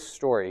Moses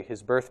story,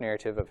 his birth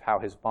narrative of how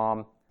his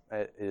mom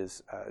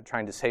is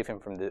trying to save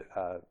him from the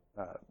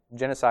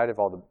genocide of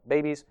all the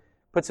babies,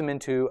 puts him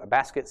into a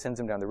basket, sends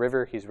him down the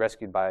river. He's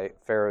rescued by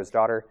Pharaoh's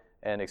daughter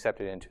and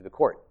accepted into the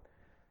court.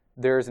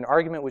 There's an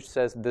argument which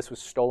says this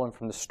was stolen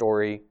from the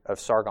story of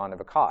Sargon of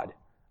Akkad,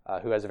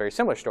 who has a very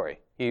similar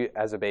story. He,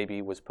 as a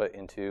baby, was put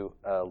into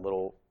a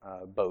little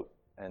boat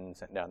and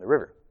sent down the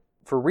river.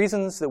 For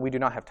reasons that we do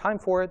not have time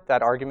for,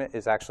 that argument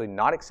is actually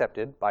not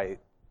accepted by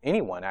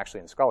anyone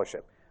actually in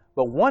scholarship.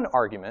 But one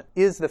argument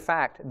is the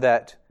fact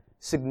that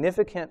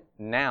significant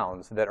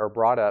nouns that are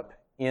brought up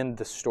in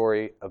the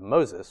story of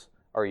Moses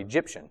are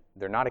Egyptian.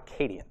 They're not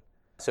Akkadian.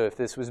 So if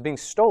this was being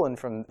stolen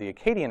from the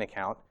Akkadian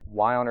account,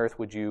 why on earth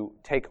would you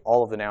take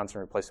all of the nouns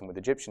and replace them with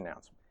Egyptian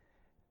nouns?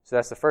 So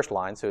that's the first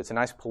line. So it's a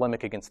nice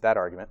polemic against that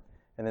argument.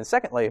 And then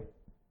secondly,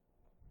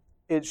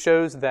 it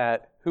shows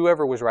that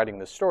whoever was writing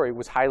this story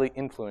was highly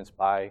influenced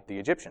by the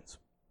Egyptians,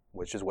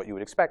 which is what you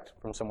would expect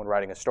from someone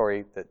writing a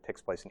story that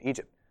takes place in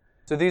Egypt.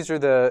 So these are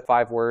the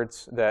 5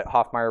 words that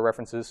Hoffmeyer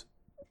references.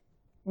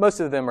 Most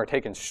of them are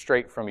taken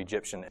straight from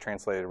Egyptian and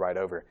translated right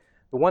over.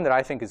 The one that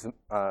I think is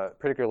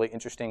particularly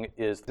interesting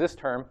is this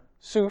term,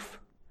 Suf,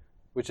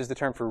 which is the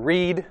term for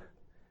reed.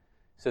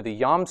 So the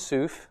Yam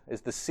Suf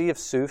is the Sea of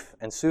Suf,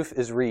 and Suf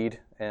is reed,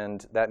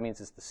 and that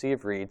means it's the Sea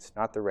of Reeds,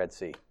 not the Red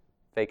Sea.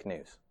 Fake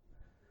news.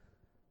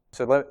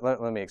 So let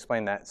me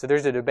explain that. So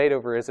there's a debate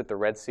over, is it the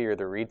Red Sea or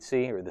the Reed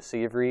Sea or the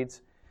Sea of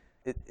Reeds?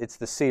 It's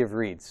the Sea of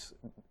Reeds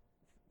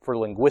for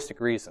linguistic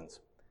reasons.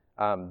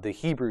 The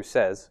Hebrew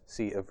says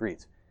Sea of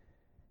Reeds.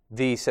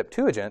 The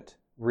Septuagint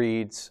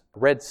reads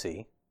Red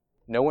Sea.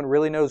 No one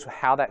really knows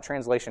how that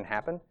translation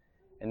happened.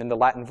 And then the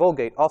Latin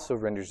Vulgate also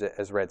renders it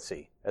as Red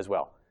Sea as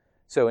well.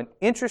 So an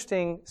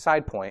interesting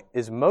side point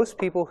is most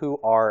people who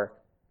are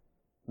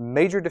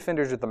major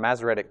defenders of the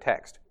Masoretic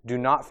text do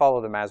not follow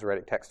the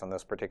Masoretic text on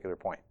this particular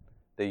point.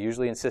 They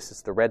usually insist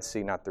it's the Red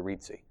Sea, not the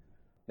Reed Sea.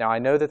 Now, I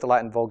know that the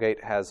Latin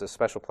Vulgate has a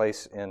special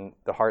place in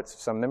the hearts of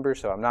some members,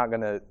 so I'm not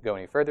going to go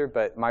any further,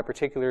 but my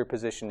particular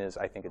position is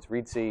I think it's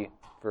Reed Sea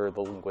for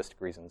the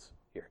linguistic reasons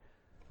here.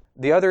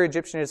 The other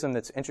Egyptianism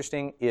that's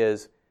interesting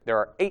is there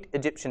are 8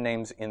 Egyptian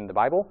names in the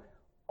Bible.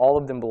 All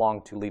of them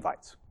belong to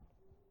Levites.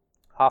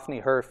 Hophni,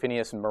 Hur,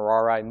 Phinehas,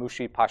 Merari,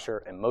 Mushi,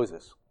 Pashur, and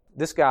Moses.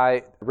 This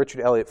guy,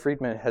 Richard Elliott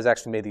Friedman, has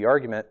actually made the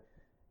argument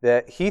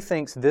that he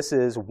thinks this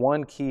is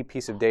one key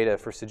piece of data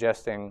for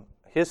suggesting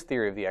his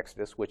theory of the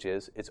Exodus, which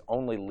is it's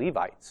only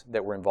Levites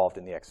that were involved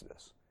in the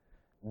Exodus.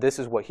 This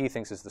is what he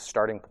thinks is the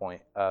starting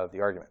point of the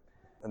argument.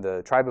 And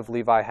the tribe of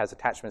Levi has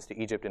attachments to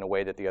Egypt in a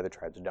way that the other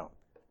tribes don't.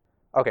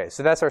 Okay,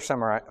 so that's our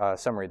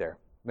summary there.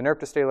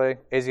 Menerpta stele,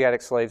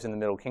 Asiatic slaves in the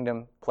Middle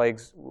Kingdom,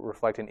 plagues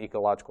reflect an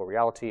ecological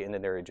reality, and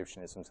then there are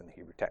Egyptianisms in the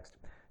Hebrew text.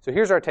 So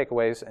here's our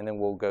takeaways, and then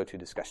we'll go to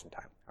discussion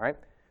time. All right.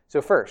 So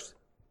first,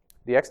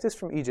 the Exodus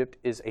from Egypt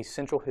is a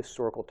central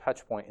historical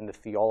touchpoint in the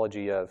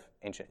theology of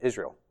ancient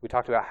Israel. We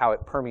talked about how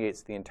it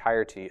permeates the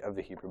entirety of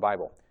the Hebrew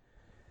Bible.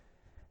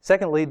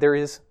 Secondly, there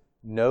is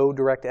no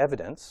direct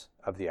evidence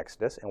of the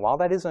Exodus, and while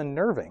that is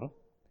unnerving,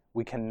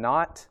 we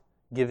cannot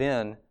give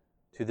in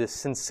to this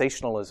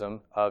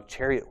sensationalism of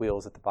chariot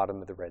wheels at the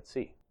bottom of the Red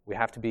Sea. We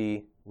have to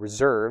be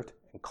reserved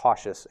and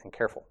cautious and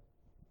careful.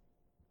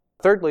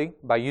 Thirdly,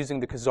 by using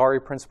the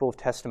Kuzari principle of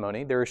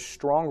testimony, there is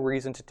strong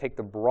reason to take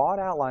the broad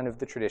outline of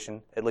the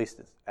tradition, at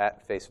least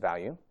at face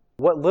value.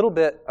 What little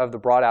bit of the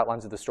broad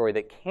outlines of the story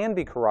that can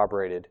be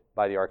corroborated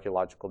by the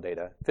archaeological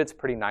data fits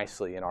pretty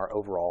nicely in our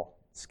overall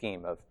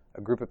scheme of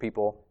a group of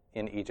people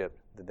in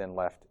Egypt that then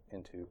left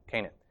into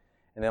Canaan.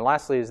 And then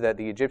lastly is that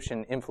the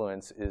Egyptian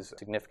influence is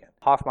significant.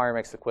 Hoffmeyer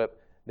makes the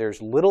quip,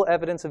 there's little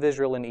evidence of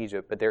Israel in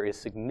Egypt, but there is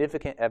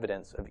significant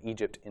evidence of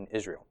Egypt in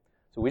Israel.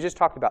 So we just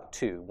talked about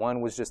 2.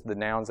 One was just the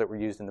nouns that were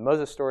used in the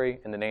Moses story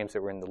and the names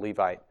that were in the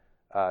Levite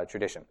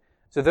tradition.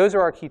 So those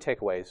are our key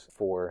takeaways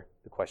for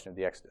the question of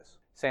the Exodus.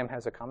 Sam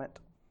has a comment.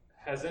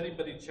 Has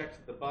anybody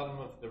checked the bottom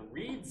of the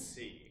Reed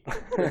Sea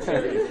for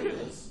chariot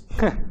wheels?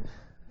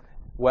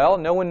 Well,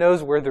 no one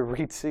knows where the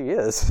Reed Sea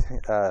is.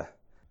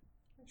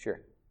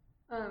 Sure.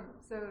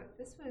 So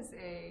this was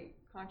a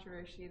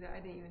controversy that I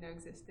didn't even know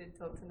existed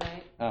till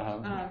tonight.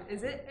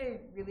 Is it a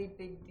really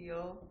big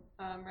deal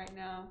right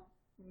now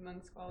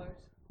among scholars?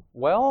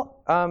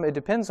 Well, it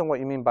depends on what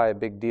you mean by a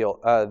big deal.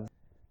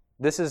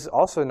 This is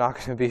also not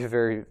going to be a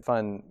very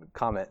fun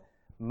comment.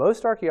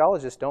 Most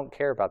archaeologists don't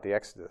care about the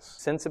Exodus.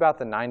 Since about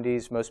the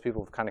 90s, most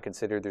people have kind of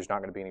considered there's not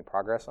going to be any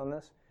progress on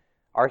this.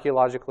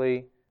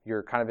 Archaeologically,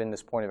 you're kind of in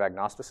this point of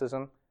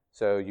agnosticism.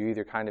 So you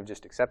either kind of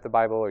just accept the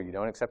Bible or you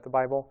don't accept the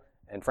Bible.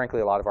 And frankly,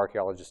 a lot of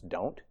archaeologists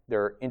don't.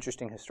 There are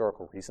interesting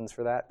historical reasons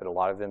for that, but a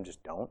lot of them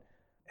just don't.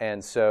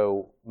 And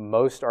so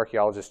most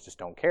archaeologists just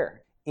don't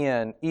care.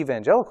 In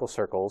evangelical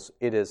circles,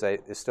 it is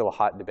still a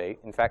hot debate.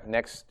 In fact,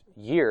 next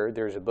year,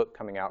 there's a book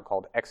coming out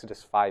called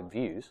Exodus 5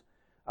 Views.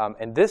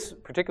 And this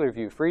particular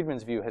view,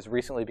 Friedman's view, has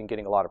recently been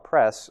getting a lot of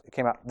press.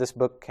 This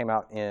book came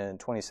out in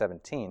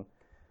 2017,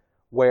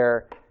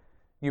 where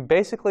you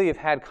basically have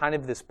had kind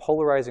of this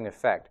polarizing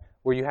effect,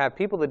 where you have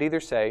people that either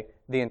say,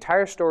 the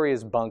entire story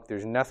is bunk,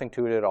 there's nothing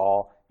to it at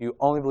all, you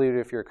only believe it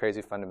if you're a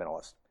crazy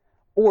fundamentalist.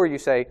 Or you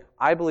say,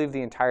 I believe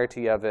the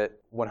entirety of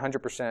it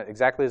 100%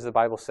 exactly as the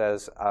Bible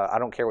says. I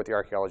don't care what the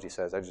archaeology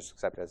says. I just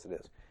accept it as it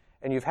is.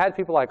 And you've had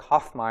people like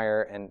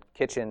Hoffmeyer and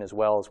Kitchen, as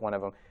well as one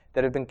of them,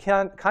 that have been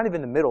kind of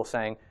in the middle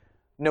saying,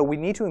 no, we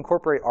need to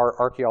incorporate our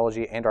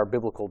archaeology and our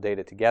biblical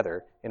data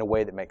together in a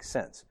way that makes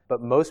sense.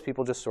 But most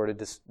people just sort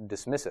of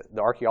dismiss it.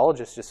 The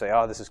archaeologists just say,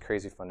 oh, this is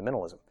crazy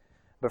fundamentalism.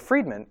 But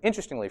Friedman,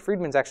 interestingly,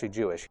 Friedman's actually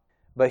Jewish.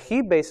 But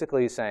he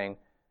basically is saying,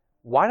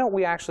 why don't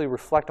we actually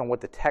reflect on what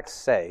the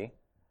texts say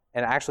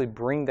and actually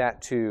bring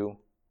that to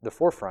the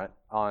forefront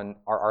on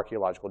our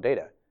archaeological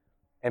data?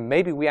 And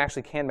maybe we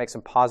actually can make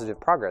some positive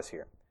progress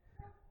here.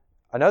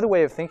 Another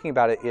way of thinking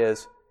about it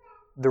is,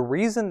 the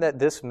reason that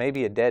this may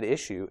be a dead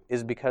issue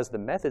is because the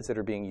methods that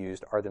are being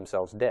used are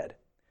themselves dead.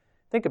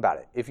 Think about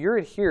it. If you're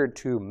adhered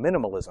to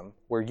minimalism,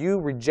 where you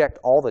reject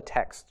all the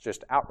text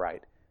just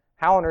outright,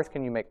 how on earth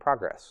can you make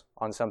progress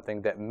on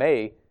something that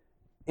may,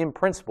 in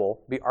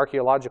principle, be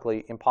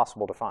archaeologically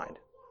impossible to find?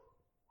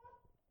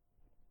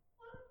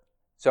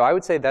 So I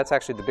would say that's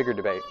actually the bigger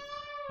debate.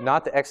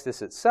 Not the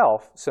Exodus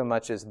itself so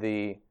much as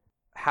the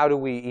how do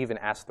we even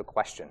ask the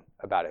question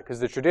about it? Because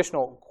the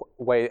traditional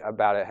way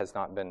about it has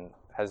not been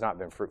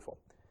fruitful.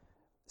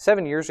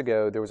 7 years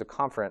ago, there was a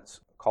conference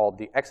called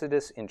The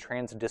Exodus in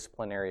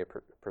Transdisciplinary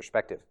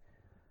Perspective.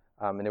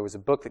 And there was a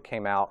book that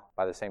came out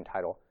by the same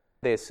title.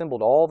 They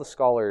assembled all the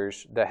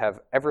scholars that have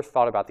ever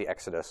thought about the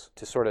Exodus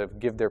to sort of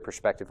give their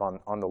perspective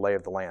on the lay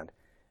of the land.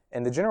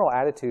 And the general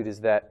attitude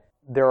is that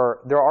there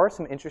are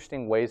some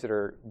interesting ways that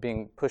are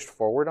being pushed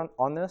forward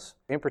on this.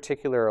 In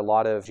particular, a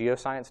lot of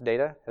geoscience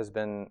data has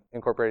been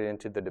incorporated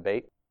into the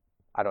debate.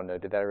 I don't know,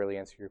 did that really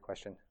answer your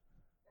question?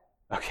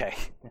 Okay.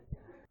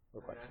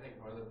 I think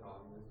part of the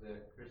problem is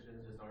that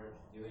Christians just aren't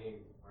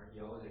doing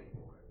archaeology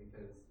anymore,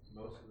 because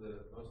most of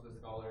the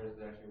scholars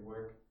that actually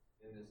work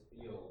in this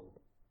field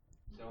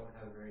don't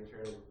have a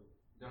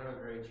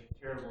very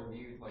charitable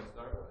view to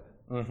start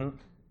with. Mm-hmm.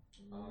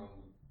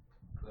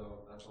 So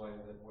that's why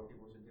more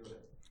people should do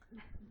it.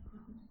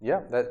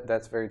 Yeah,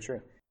 that's very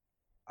true.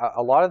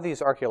 A lot of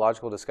these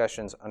archaeological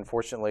discussions,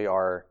 unfortunately,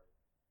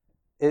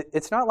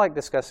 it's not like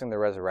discussing the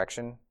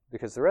resurrection,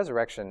 because the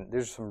resurrection,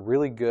 there's some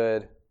really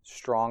good,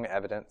 strong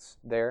evidence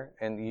there,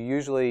 and you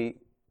usually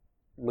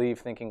leave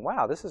thinking,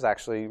 wow, this is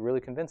actually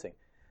really convincing.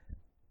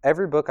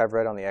 Every book I've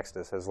read on the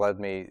Exodus has led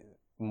me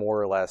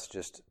more or less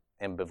just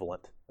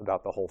ambivalent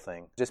about the whole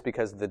thing, just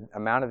because the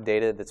amount of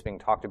data that's being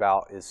talked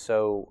about is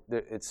so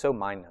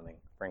mind-numbing,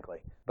 frankly.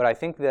 But I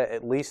think that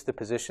at least the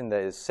position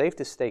that is safe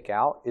to stake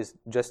out is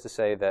just to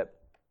say that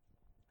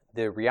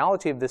the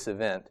reality of this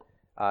event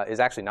is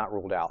actually not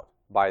ruled out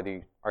by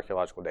the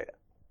archaeological data.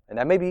 And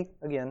that may be,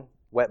 again,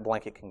 wet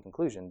blanket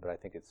conclusion, but I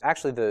think it's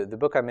actually the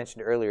book I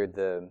mentioned earlier,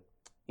 The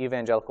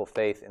Evangelical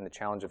Faith and the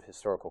Challenge of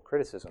Historical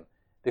Criticism.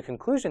 The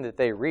conclusion that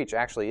they reach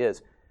actually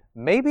is,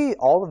 maybe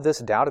all of this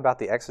doubt about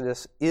the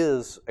Exodus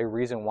is a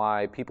reason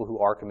why people who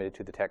are committed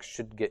to the text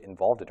should get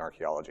involved in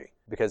archaeology.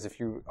 Because if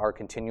you are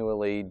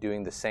continually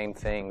doing the same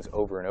things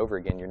over and over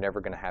again, you're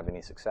never going to have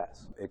any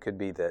success. It could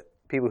be that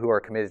people who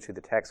are committed to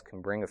the text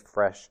can bring a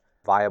fresh,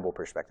 viable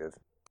perspective.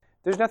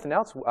 If there's nothing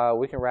else,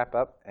 we can wrap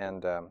up,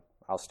 and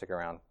I'll stick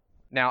around.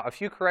 Now, a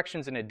few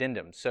corrections and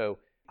addendums. So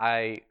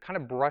I kind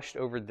of brushed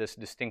over this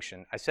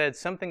distinction. I said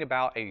something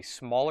about a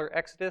smaller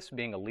Exodus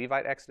being a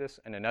Levite Exodus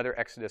and another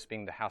Exodus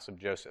being the house of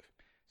Joseph.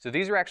 So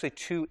these are actually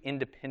two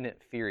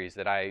independent theories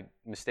that I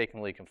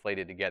mistakenly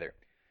conflated together.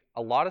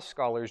 A lot of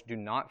scholars do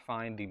not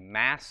find the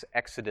mass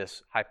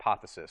Exodus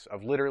hypothesis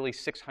of literally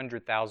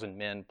 600,000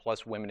 men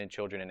plus women and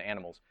children and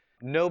animals.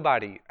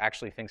 Nobody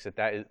actually thinks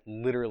that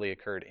literally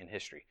occurred in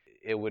history.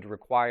 It would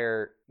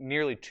require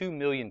nearly 2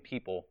 million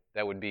people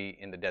that would be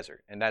in the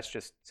desert. And that's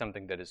just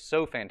something that is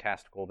so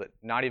fantastical that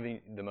not even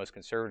the most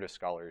conservative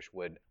scholars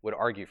would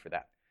argue for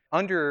that.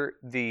 Under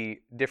the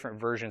different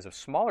versions of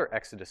smaller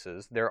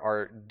exoduses, there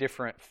are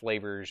different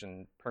flavors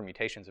and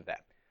permutations of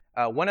that.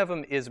 One of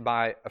them is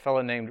by a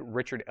fellow named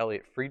Richard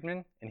Elliott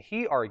Friedman, and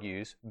he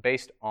argues,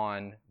 based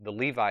on the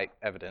Levite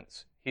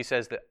evidence, he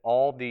says that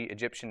all the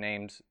Egyptian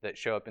names that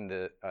show up in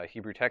the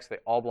Hebrew text, they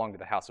all belong to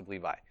the house of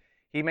Levi.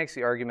 He makes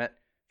the argument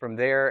from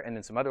there, and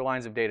then some other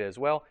lines of data as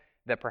well,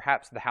 that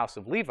perhaps the house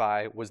of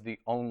Levi was the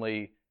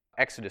only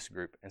Exodus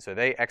group, and so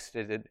they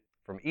exited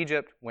from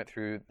Egypt, went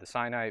through the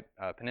Sinai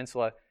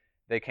Peninsula.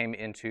 They came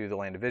into the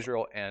land of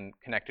Israel and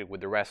connected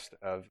with the rest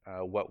of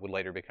what would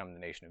later become the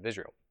nation of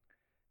Israel.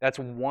 That's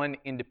one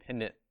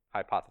independent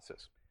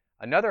hypothesis.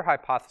 Another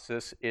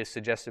hypothesis is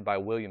suggested by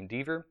William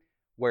Dever,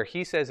 where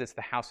he says it's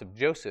the house of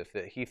Joseph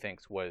that he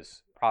thinks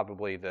was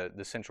probably the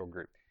central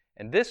group.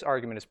 And this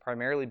argument is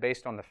primarily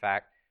based on the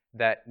fact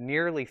that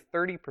nearly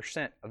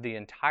 30% of the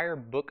entire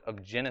book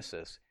of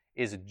Genesis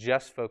is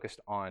just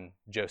focused on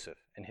Joseph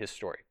and his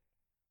story,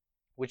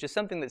 which is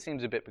something that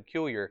seems a bit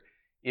peculiar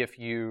if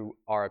you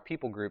are a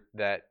people group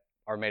that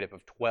are made up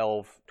of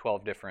 12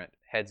 different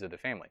heads of the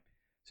family.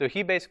 So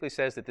he basically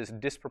says that this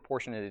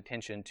disproportionate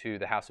attention to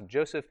the house of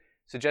Joseph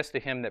suggests to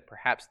him that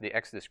perhaps the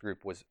Exodus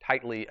group was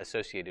tightly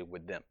associated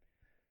with them.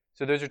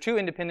 So those are two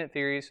independent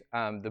theories.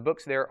 The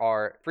books there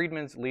are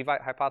Friedman's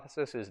Levite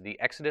hypothesis is the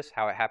Exodus,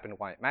 how it happened,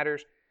 why it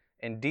matters.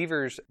 And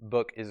Dever's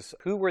book is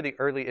Who Were the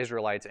Early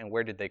Israelites and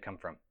Where Did They Come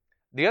From?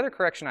 The other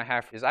correction I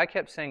have is I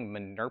kept saying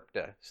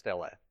Merneptah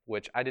Stele,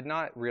 which I did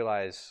not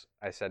realize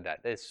I said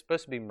that. It's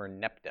supposed to be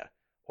Merneptah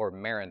or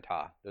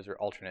Marantah. Those are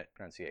alternate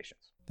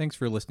pronunciations. Thanks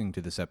for listening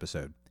to this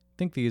episode.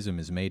 Think Theism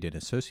is made in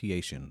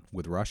association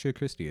with Ratio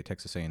Christi at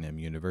Texas A&M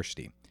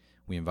University.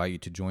 We invite you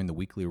to join the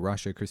weekly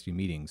Ratio Christi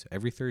meetings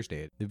every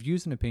Thursday. The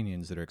views and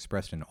opinions that are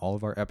expressed in all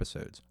of our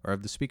episodes are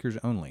of the speakers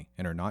only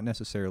and are not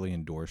necessarily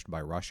endorsed by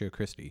Ratio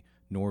Christi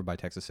nor by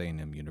Texas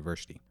A&M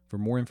University. For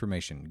more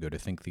information, go to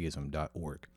thinktheism.org.